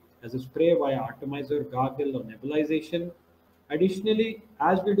jelly, as a spray via atomizer, gargle, or nebulization. Additionally,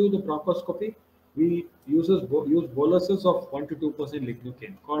 as we do the bronchoscopy, we use boluses of 1 to 2%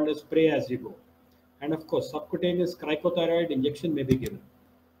 lignocaine, called a spray as you go. And of course, subcutaneous cricothyroid injection may be given.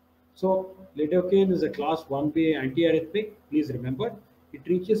 So, lidocaine is a class 1B antiarrhythmic. Please remember, it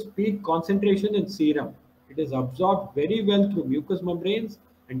reaches peak concentration in serum. It is absorbed very well through mucous membranes.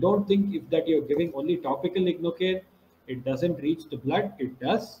 And don't think if that you're giving only topical lignocaine, it doesn't reach the blood. It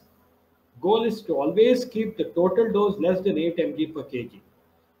does. Goal is to always keep the total dose less than 8 mg per kg.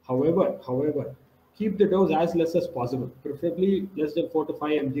 However, keep the dose as less as possible, preferably less than 4 to 5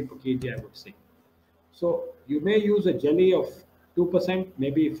 mg per kg, I would say. So you may use a jelly of 2%,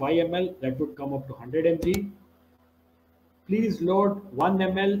 maybe 5 ml, that would come up to 100 mg. Please load 1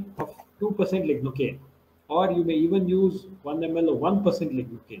 ml of 2% lignocaine, or you may even use 1 ml of 1%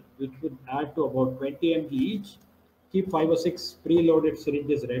 lignocaine, which would add to about 20 mg each. Keep 5 or 6 preloaded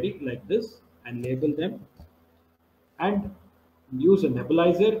syringes ready like this and label them. And use a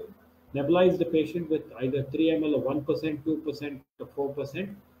nebulizer. Nebulize the patient with either 3 ml of 1%, 2%, or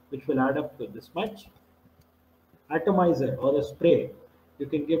 4%, which will add up to this much. Atomizer or a spray. You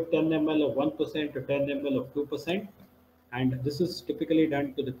can give 10 ml of 1% to 10 ml of 2%. And this is typically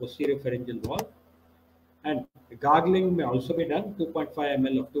done to the posterior pharyngeal wall. And gargling may also be done, 2.5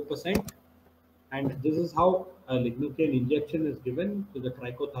 ml of 2%. And this is how a lignocaine injection is given to the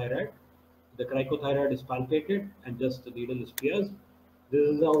cricothyroid. The cricothyroid is palpated and just the needle is pierced. This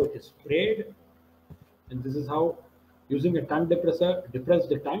is how it is sprayed. And this is how, using a tongue depressor, depress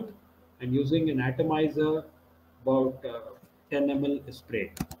the tongue, and using an atomizer, about 10 ml is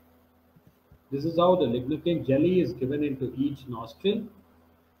sprayed. This is how the lignocaine jelly is given into each nostril.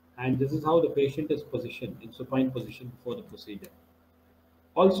 And this is how the patient is positioned in supine position before the procedure.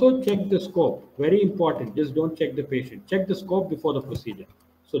 Also check the scope, very important, just don't check the patient. Check the scope before the procedure.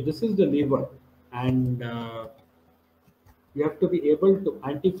 So this is the lever, and you have to be able to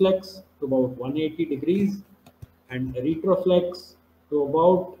antiflex to about 180 degrees and retroflex to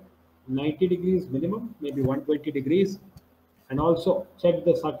about 90 degrees minimum, maybe 120 degrees. And also check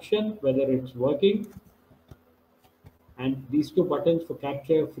the suction, whether it's working. And these two buttons for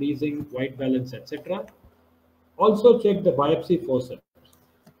capture, freezing, white balance, etc. Also check the biopsy forceps.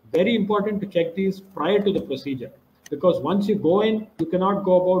 Very important to check these prior to the procedure, because once you go in, you cannot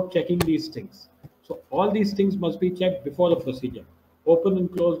go about checking these things. So all these things must be checked before the procedure. Open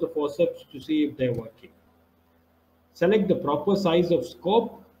and close the forceps to see if they're working. Select the proper size of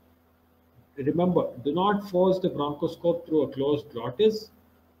scope. Remember, do not force the bronchoscope through a closed glottis.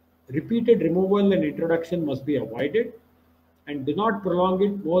 Repeated removal and introduction must be avoided, and do not prolong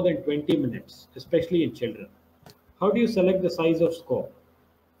it more than 20 minutes, especially in children. How do you select the size of scope?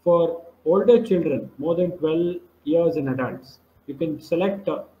 For older children, more than 12 years in adults, you can select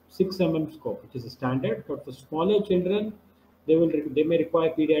 6 scope, which is a standard. But for smaller children, they may require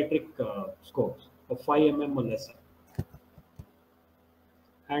pediatric scopes of 5 or lesser.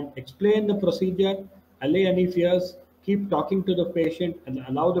 And explain the procedure, allay any fears, keep talking to the patient, and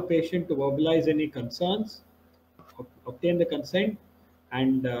allow the patient to verbalize any concerns, obtain the consent,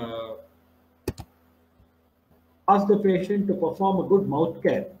 and ask the patient to perform a good mouth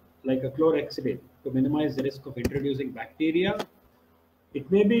care, like a chlorhexidine, to minimize the risk of introducing bacteria. It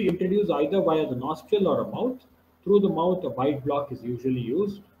may be introduced either via the nostril or a mouth. Through the mouth, a bite block is usually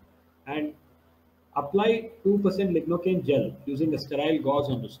used. And apply 2% lignocaine gel using a sterile gauze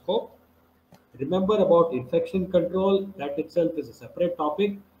on the scope. Remember about infection control, that itself is a separate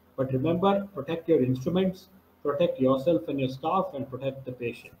topic. But remember, protect your instruments, protect yourself and your staff, and protect the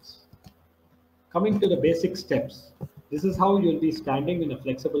patients. Coming to the basic steps, this is how you'll be standing in a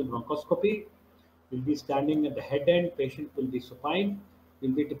flexible bronchoscopy. You'll be standing at the head end, patient will be supine.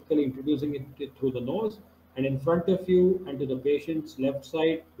 You'll be typically introducing it through the nose, and in front of you and to the patient's left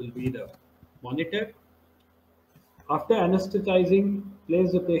side will be the monitor. After anesthetizing,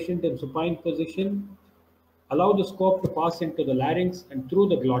 place the patient in supine position. Allow the scope to pass into the larynx and through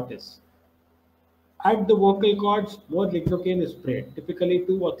the glottis. At the vocal cords, more lignocaine is sprayed, typically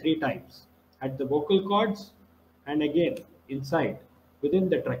 2 or 3 times. At the vocal cords, and again inside, within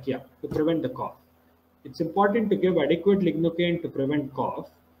the trachea, to prevent the cough. It's important to give adequate lignocaine to prevent cough,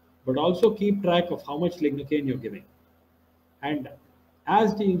 but also keep track of how much lignocaine you're giving. And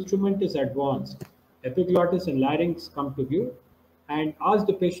as the instrument is advanced, epiglottis and larynx come to view, and ask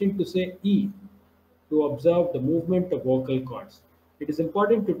the patient to say E to observe the movement of vocal cords. It is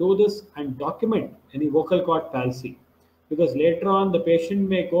important to do this and document any vocal cord palsy, because later on the patient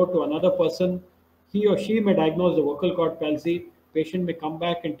may go to another person, he or she may diagnose the vocal cord palsy, patient may come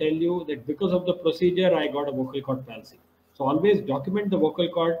back and tell you that because of the procedure I got a vocal cord palsy. So always document the vocal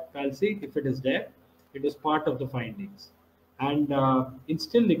cord palsy if it is there. It is part of the findings. And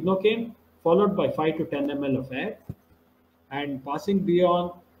instill lignocaine followed by 5 to 10 ml of air. And passing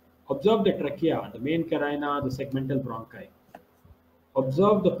beyond, observe the trachea, the main carina, the segmental bronchi.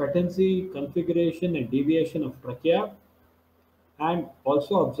 Observe the patency, configuration and deviation of trachea, and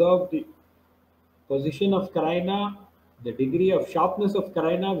also observe the position of carina, the degree of sharpness of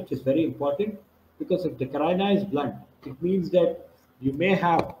carina, which is very important, because if the carina is blunt, it means that you may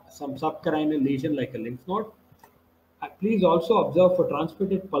have some subcarinal lesion like a lymph node. Please also observe for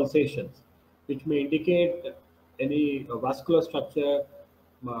transmitted pulsations, which may indicate any vascular structure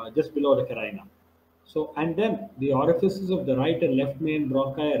just below the carina. So, and then the orifices of the right and left main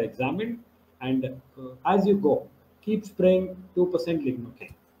bronchi are examined, and as you go, keep spraying 2%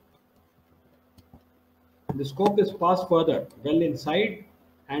 lignocaine. The scope is passed further, well inside,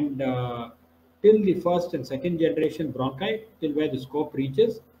 and till the first and second generation bronchi, till where the scope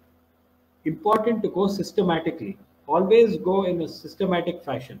reaches. Important to go systematically. Always go in a systematic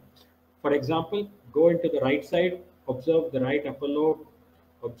fashion. For example, go into the right side, observe the right upper lobe,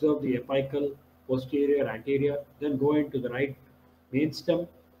 observe the apical, posterior, anterior, then go into the right main stem,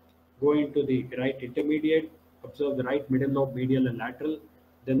 go into the right intermediate, observe the right middle lobe, medial and lateral,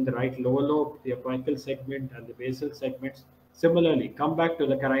 then the right lower lobe, the apical segment and the basal segments. Similarly, come back to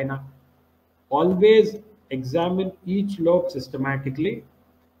the carina. Always examine each lobe systematically.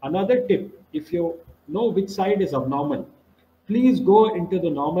 Another tip, if you know which side is abnormal, please go into the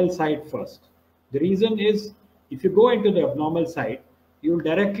normal side first. The reason is, if you go into the abnormal side, you will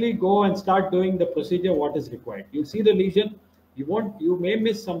directly go and start doing the procedure what is required. You'll see the lesion, you may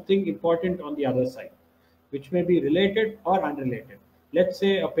miss something important on the other side, which may be related or unrelated. Let's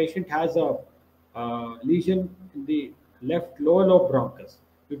say a patient has a lesion in the left lower lobe bronchus.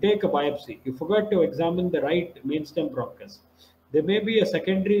 You take a biopsy, you forgot to examine the right mainstem bronchus. There may be a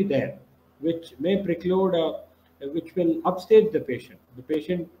secondary there, which may preclude, which will upstage the patient. The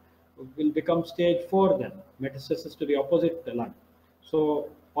patient will become stage 4 then, metastasis to the opposite lung. So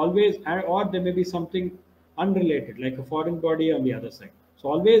always, or there may be something unrelated, like a foreign body on the other side. So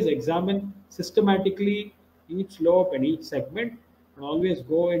always examine systematically each lobe and each segment, and always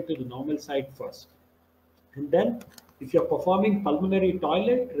go into the normal side first. And then, if you're performing pulmonary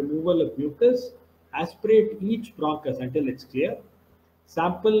toilet, removal of mucus, aspirate each bronchus until it's clear.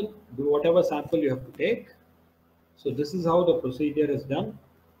 Sample, do whatever sample you have to take. So this is how the procedure is done.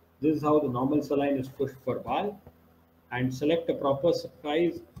 This is how the normal saline is pushed for valve. And select a proper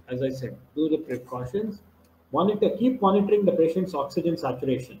size. As I said, do the precautions. Monitor, keep monitoring the patient's oxygen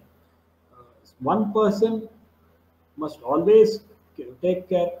saturation. One person must always take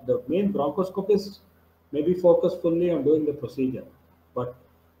care. The main bronchoscopist may be focused fully on doing the procedure, but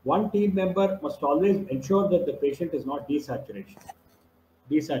one team member must always ensure that the patient is not desaturation.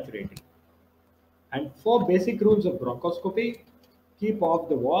 desaturating. And 4 basic rules of bronchoscopy: keep off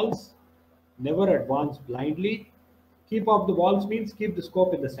the walls, never advance blindly. Keep off the walls means keep the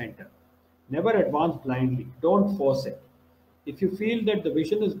scope in the center. Never advance blindly, don't force it. If you feel that the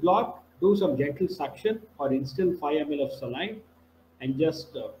vision is blocked, do some gentle suction or instill 5 ml of saline and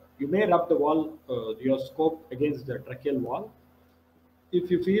just you may rub the wall, your scope against the tracheal wall. If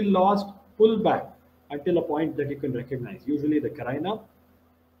you feel lost, pull back until a point that you can recognize, usually the carina.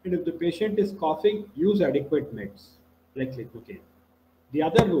 And if the patient is coughing, use adequate meds like lidocaine. The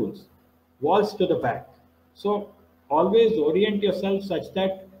other rules: walls to the back. So always orient yourself such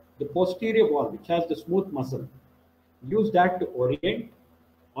that the posterior wall, which has the smooth muscle, use that to orient.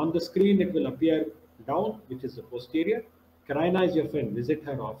 On the screen, it will appear down, which is the posterior. Carina is your friend, visit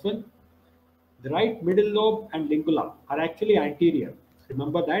her often. The right middle lobe and lingula are actually anterior.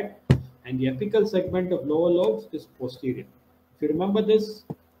 Remember that. And the apical segment of lower lobes is posterior. If you remember this,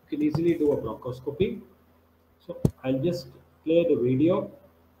 you can easily do a bronchoscopy. So I'll just play the video.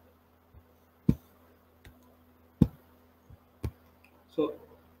 So,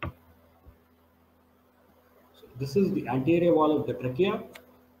 so this is the anterior wall of the trachea.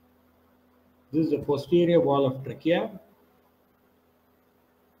 This is the posterior wall of trachea.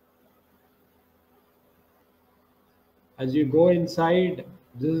 As you go inside,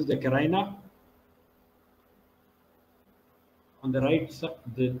 this is the carina. On the right side,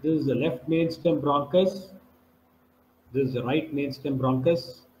 this is the left mainstem bronchus. This is the right mainstem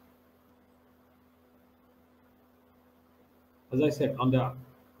bronchus. As I said, on the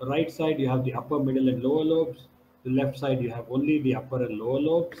right side, you have the upper, middle, and lower lobes. The left side, you have only the upper and lower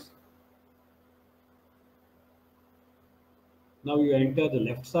lobes. Now you enter the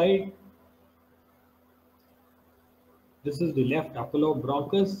left side. This is the left upper lobe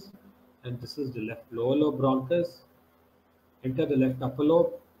bronchus, and this is the left lower lobe bronchus. Enter the left upper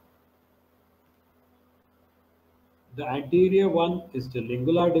lobe. The anterior one is the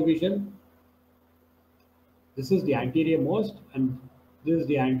lingular division. This is the anterior most, and this is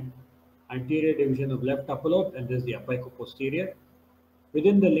the anterior division of left upper lobe, and this is the apicoposterior.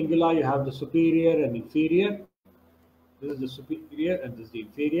 Within the lingula, you have the superior and inferior. This is the superior, and this is the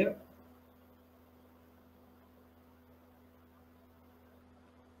inferior.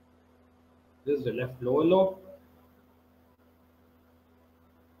 This is the left lower lobe.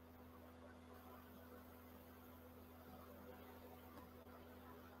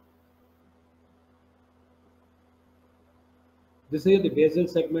 These are the basal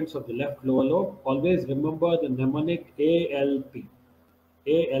segments of the left lower lobe. Always remember the mnemonic ALP.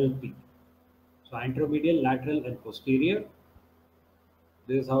 ALP. So anteromedial, lateral, and posterior.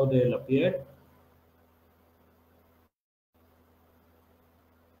 This is how they'll appear.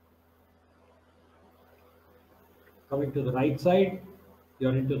 Coming to the right side,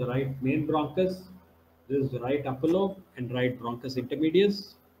 you're into the right main bronchus. This is the right upper lobe and right bronchus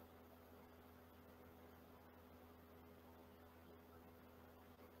intermedius.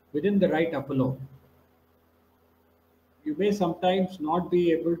 Within the right upper lobe, you may sometimes not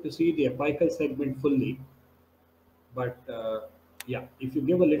be able to see the apical segment fully, but yeah, if you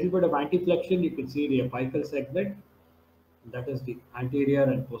give a little bit of antiflexion, you can see the apical segment. That is the anterior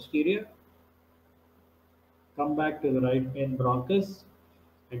and posterior. Come back to the right main bronchus,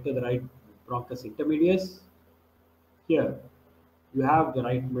 enter the right bronchus intermedius. Here, you have the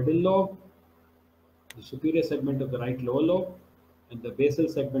right middle lobe, the superior segment of the right lower lobe, and the basal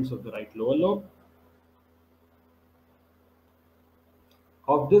segments of the right lower lobe.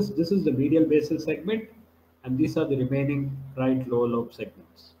 Of this is the medial basal segment, and these are the remaining right lower lobe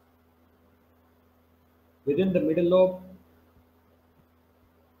segments. Within the middle lobe,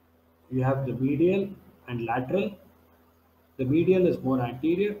 you have the medial and lateral. The medial is more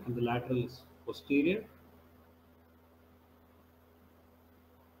anterior and the lateral is posterior.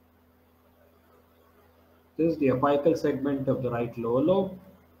 This is the apical segment of the right lower lobe.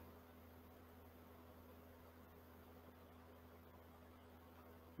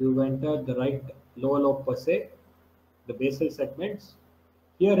 You've entered the right lower lobe per se, the basal segments.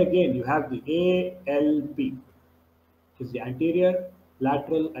 Here again, you have the ALP, which is the anterior,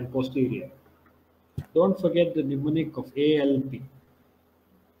 lateral, and posterior. Don't forget the mnemonic of ALP.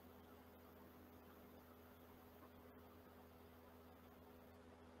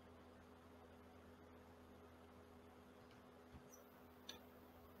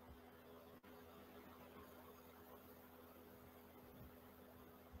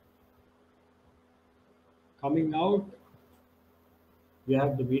 Coming out, we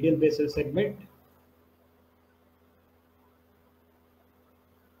have the medial basal segment.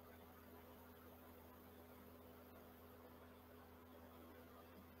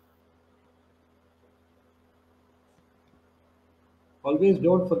 Always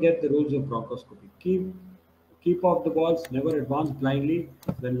don't forget the rules of bronchoscopy. Keep off the walls, never advance blindly.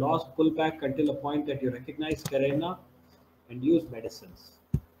 When lost, pull back until a point that you recognize carena and use medicines.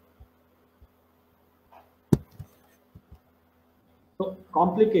 So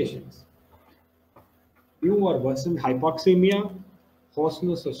complications. New or worsened hypoxemia,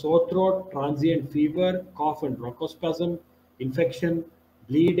 hoarseness or sore throat, transient fever, cough and bronchospasm, infection,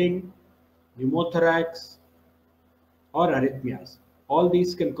 bleeding, pneumothorax, or arrhythmias. All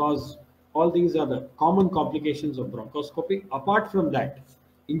these can cause, all these are the common complications of bronchoscopy. Apart from that,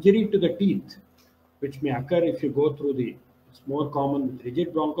 injury to the teeth, which may occur if you go through it's more common with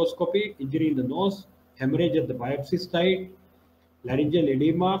rigid bronchoscopy, injury in the nose, hemorrhage at the biopsy site, laryngeal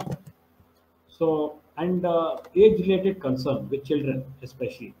edema. So, and age-related concern with children,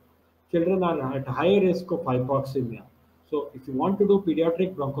 especially. Children are at higher risk of hypoxemia. So, if you want to do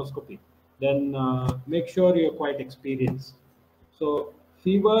pediatric bronchoscopy, then make sure you're quite experienced. So,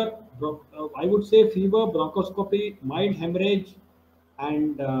 fever, I would say fever, bronchoscopy, mild hemorrhage,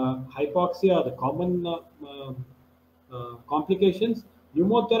 and hypoxia are the common complications.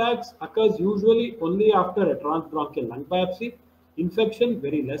 Pneumothorax occurs usually only after a transbronchial lung biopsy. Infection,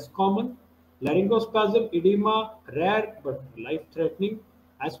 very less common. Laryngospasm, edema, rare but life-threatening.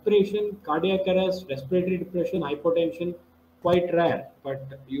 Aspiration, cardiac arrest, respiratory depression, hypotension, quite rare.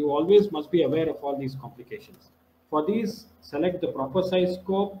 But you always must be aware of all these complications. For these, select the proper size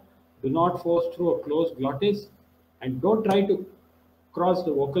scope. Do not force through a closed glottis, and don't try to cross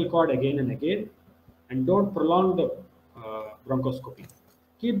the vocal cord again and again, and don't prolong the bronchoscopy.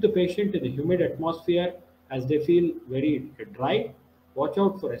 Keep the patient in a humid atmosphere as they feel very dry. Watch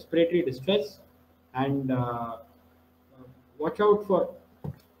out for respiratory distress, and watch out for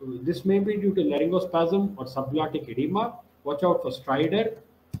this may be due to laryngospasm or subglottic edema. Watch out for stridor.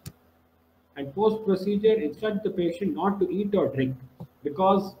 And post procedure, instruct the patient not to eat or drink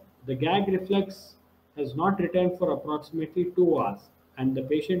because the gag reflex has not returned for approximately 2 hours and the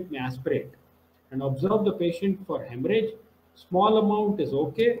patient may aspirate. And observe the patient for hemorrhage. Small amount is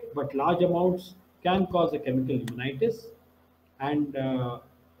okay, but large amounts can cause a chemical pneumonitis. And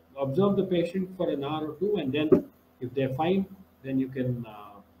observe the patient for an hour or two, and then if they're fine, then you can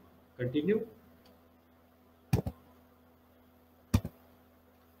continue.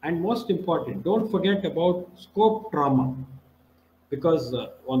 And most important, don't forget about scope trauma, because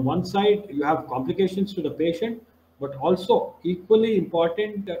on one side you have complications to the patient, but also equally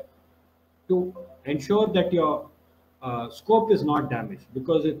important to ensure that your scope is not damaged,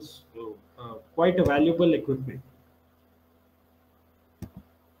 because it's quite a valuable equipment.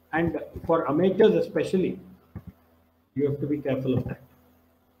 And for amateurs especially, you have to be careful of that.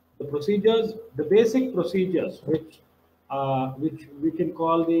 The procedures, the basic procedures, which we can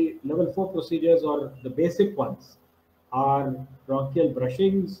call the level 4 procedures or the basic ones, are bronchial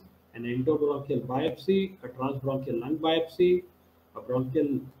brushings, an endobronchial biopsy, a transbronchial lung biopsy, a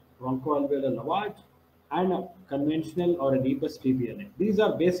bronchoalveolar lavage, and a conventional or a nebus TBNA. These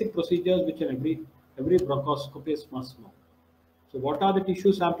are basic procedures which every bronchoscopist must know. So what are the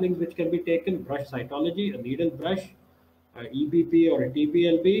tissue samplings which can be taken? Brush cytology, a needle brush, a EBP or a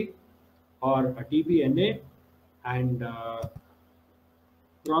TBLB, or a TBNA, and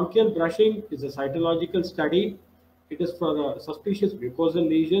bronchial brushing is a cytological study. It is for suspicious mucosal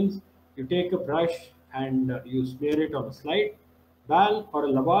lesions. You take a brush and you smear it on a slide. Valve or a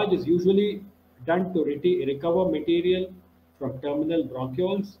lavage is usually done to recover material from terminal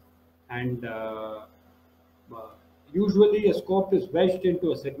bronchioles, and usually a scope is wedged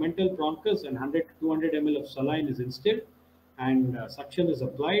into a segmental bronchus and 100 to 200 ml of saline is instilled and suction is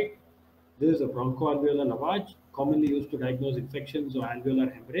applied. This is a bronchoalveolar lavage, commonly used to diagnose infections or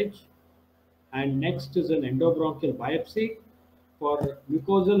alveolar hemorrhage. And next is an endobronchial biopsy for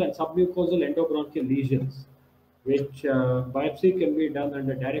mucosal and submucosal endobronchial lesions, which biopsy can be done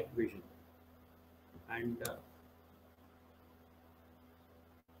under direct vision. And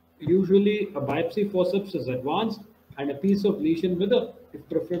usually a biopsy forceps is advanced and a piece of lesion with if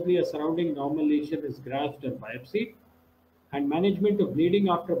preferably a surrounding normal lesion is grasped and biopsied. And management of bleeding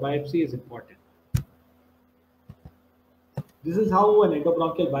after biopsy is important. This is how an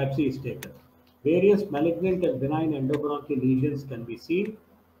endobronchial biopsy is taken. Various malignant and benign endobronchial lesions can be seen,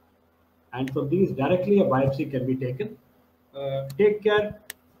 and from these directly a biopsy can be taken. Take care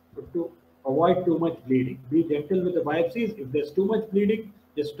to avoid too much bleeding. Be gentle with the biopsies. If there's too much bleeding,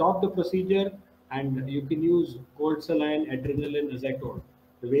 just stop the procedure, and you can use cold saline, adrenaline, as I told.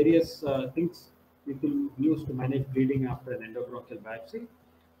 The various things you can use to manage bleeding after an endobronchial biopsy.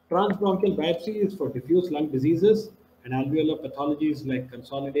 Transbronchial biopsy is for diffuse lung diseases and alveolar pathologies like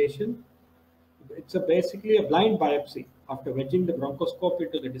consolidation. It's basically a blind biopsy after wedging the bronchoscope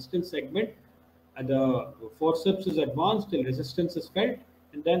into the distal segment, the forceps is advanced till resistance is felt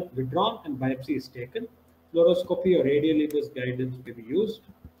and then withdrawn and biopsy is taken. Fluoroscopy or radial EBS guidance may be used.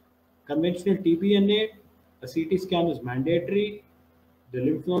 Conventional TBNA, a CT scan is mandatory. The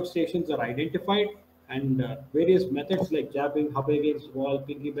lymph node stations are identified, and various methods like jabbing, hub against wall,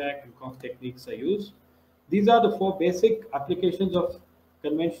 piggyback, and cough techniques are used. These are the four basic applications of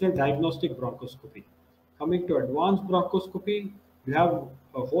conventional diagnostic bronchoscopy. Coming to advanced bronchoscopy, you have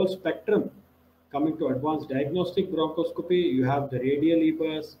a whole spectrum. Coming to advanced diagnostic bronchoscopy, you have the radial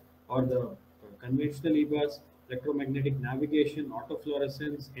EBUS or the conventional EBUS, electromagnetic navigation,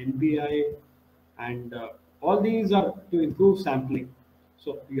 autofluorescence, NBI, and all these are to improve sampling.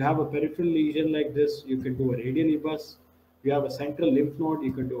 So you have a peripheral lesion like this, you can do a radial EBUS. You have a central lymph node,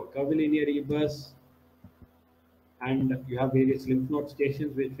 you can do a curvilinear EBUS. And you have various lymph node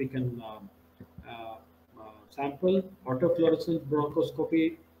stations which we can uh, sample. Autofluorescence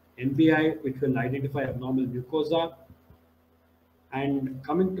bronchoscopy, NBI, which will identify abnormal mucosa. And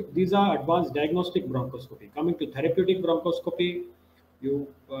coming to these are advanced diagnostic bronchoscopy. Coming to therapeutic bronchoscopy, you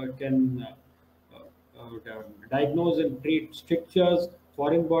can diagnose and treat strictures,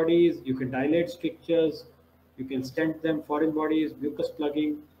 foreign bodies. You can dilate strictures. You can stent them, foreign bodies, mucus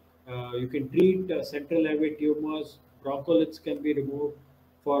plugging. You can treat central airway tumors. Broncholids can be removed.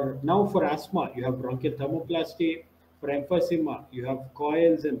 For asthma, you have bronchial thermoplasty. For emphysema, you have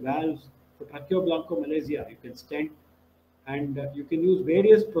coils and valves. For tracheobronchomalacia, you can stent, and you can use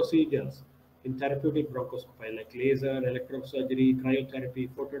various procedures in therapeutic bronchoscopy like laser, electrosurgery, cryotherapy,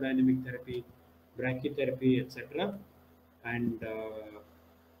 photodynamic therapy, brachytherapy, etc. And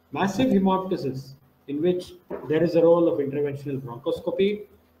massive hemoptysis, in which there is a role of interventional bronchoscopy.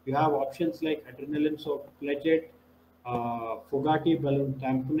 You have options like adrenaline soaked pledget, Fogarty balloon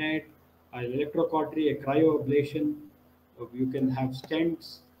tamponade, electrocautery, a cryoablation. You can have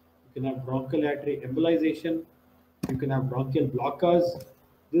stents, you can have bronchial artery embolization, you can have bronchial blockers.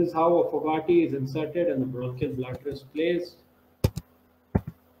 This is how a Fogarty is inserted and the bronchial blocker is placed.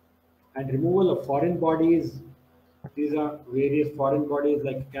 And removal of foreign bodies. These are various foreign bodies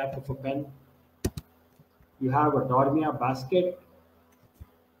like a cap of a pen. You have a Dormia basket.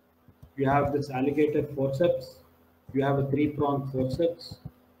 You have this alligator forceps. You have a three-pronged forceps,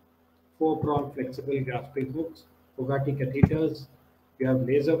 four-pronged flexible grasping hooks, Fogarty catheters. You have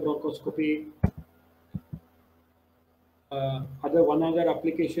laser bronchoscopy. One other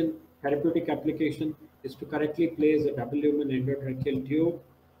application, therapeutic application, is to correctly place a double lumen endotracheal tube.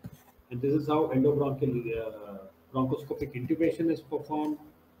 And this is how endobronchial bronchoscopic intubation is performed.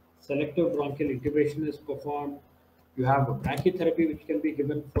 Selective bronchial intubation is performed. You have a brachytherapy which can be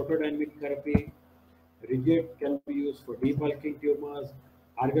given, photodynamic therapy. Rigid can be used for debulking tumors,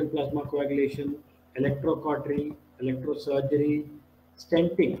 organ plasma coagulation, electrocautery, electrosurgery,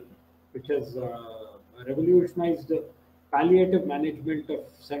 stenting, which has revolutionized the palliative management of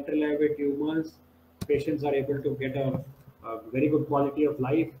central airway tumors. Patients are able to get a very good quality of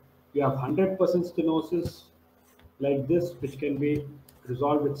life. You have 100% stenosis like this, which can be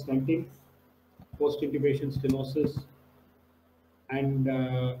resolved with stenting, post-intubation stenosis.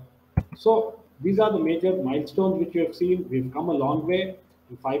 And so these are the major milestones which you have seen. We've come a long way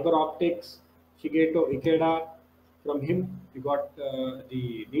in fiber optics. Shigeto Ikeda, from him we got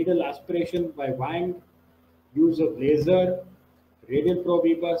the needle aspiration by Wang, use of laser, radial probe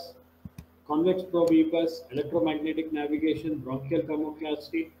EBUS, convex probe EBUS, electromagnetic navigation, bronchial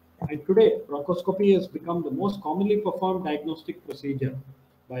thermoplasty, and today bronchoscopy has become the most commonly performed diagnostic procedure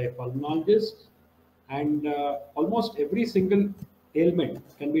by a pulmonologist, and almost every single ailment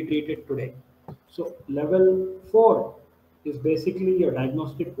can be treated today. So level 4 is basically your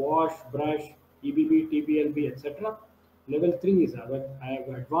diagnostic wash, brush, EBB, TBLB, etc. Level 3 is I have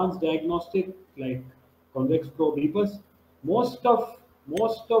advanced diagnostic like convex probe EBUS. Most of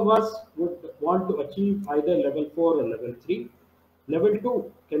us would want to achieve either level 4 or level 3. Level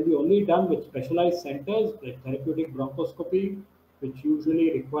 2 can be only done with specialized centers like therapeutic bronchoscopy, which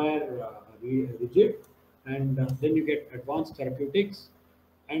usually require rigid, and then you get advanced therapeutics.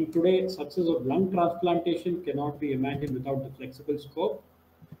 And today, success of lung transplantation cannot be imagined without the flexible scope.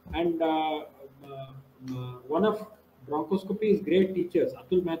 And one of bronchoscopy's great teachers,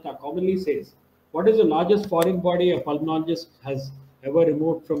 Atul Mehta, commonly says, "What is the largest foreign body a pulmonologist has ever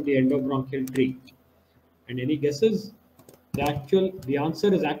removed from the endobronchial tree?" And any guesses? The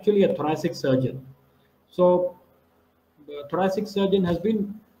answer is actually a thoracic surgeon. So, the thoracic surgeon has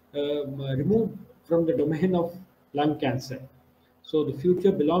been removed from the domain of lung cancer. So the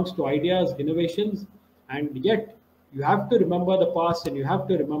future belongs to ideas, innovations, and yet you have to remember the past and you have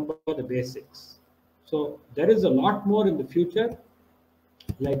to remember the basics. So there is a lot more in the future,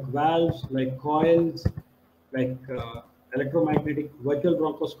 like valves, like coils, like electromagnetic virtual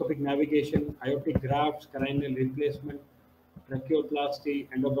bronchoscopic navigation, aortic grafts, cranial replacement, tracheoplasty,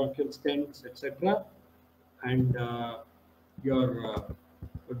 endobronchial stents, etc. And your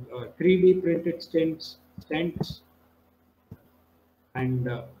 3D printed stents, and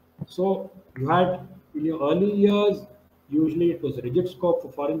so you had in your early years, usually it was rigid scope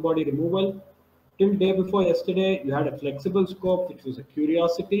for foreign body removal. Till day before yesterday, you had a flexible scope, which was a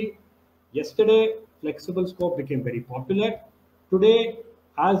curiosity. Yesterday, flexible scope became very popular. Today,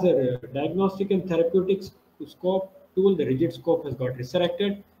 as a diagnostic and therapeutics scope tool, the rigid scope has got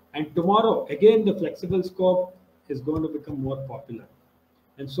resurrected. And tomorrow, again, the flexible scope is going to become more popular.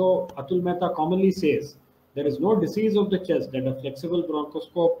 And so Atul Mehta commonly says there is no disease of the chest that a flexible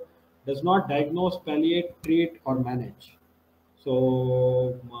bronchoscope does not diagnose, palliate, treat, or manage.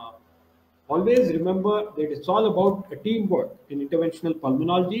 So always remember that it's all about a teamwork in interventional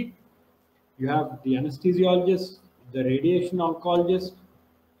pulmonology. You have the anesthesiologist, the radiation oncologist,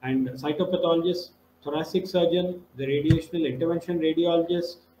 and cytopathologist, thoracic surgeon, the radiational intervention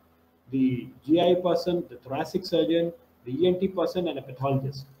radiologist, the GI person, the thoracic surgeon, the ENT person, and a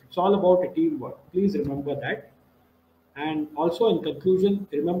pathologist. It's all about a teamwork. Please remember that. And also, in conclusion,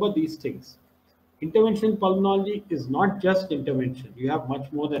 remember these things. Intervention pulmonology is not just intervention. You have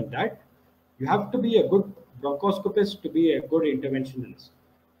much more than that. You have to be a good bronchoscopist to be a good interventionalist.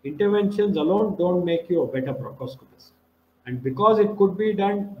 Interventions alone don't make you a better bronchoscopist. And because it could be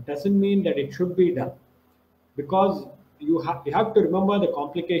done doesn't mean that it should be done, because you have to remember the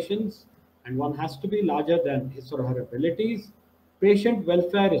complications, and one has to be larger than his or her abilities. Patient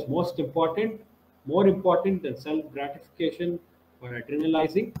welfare is most important, more important than self gratification or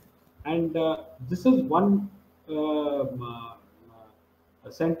adrenalizing. And this is one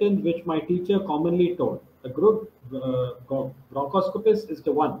a sentence which my teacher commonly told. A good bronchoscopist is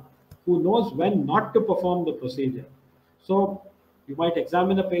the one who knows when not to perform the procedure. So you might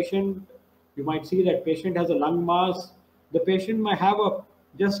examine a patient, you might see that patient has a lung mass. The patient might have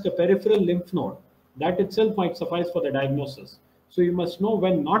just a peripheral lymph node. That itself might suffice for the diagnosis. So you must know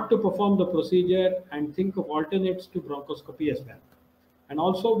when not to perform the procedure and think of alternates to bronchoscopy as well. And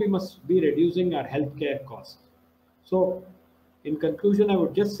also we must be reducing our healthcare costs. So in conclusion, I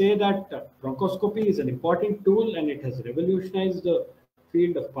would just say that bronchoscopy is an important tool and it has revolutionized the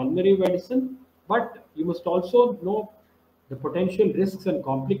field of pulmonary medicine. But you must also know the potential risks and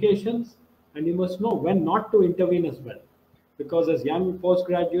complications, and you must know when not to intervene as well. Because as young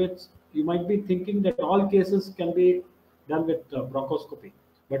postgraduates, you might be thinking that all cases can be done with bronchoscopy.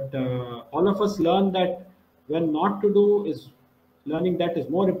 But all of us learn that when not to do is learning that is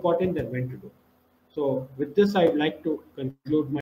more important than when to do. So with this, I'd like to conclude my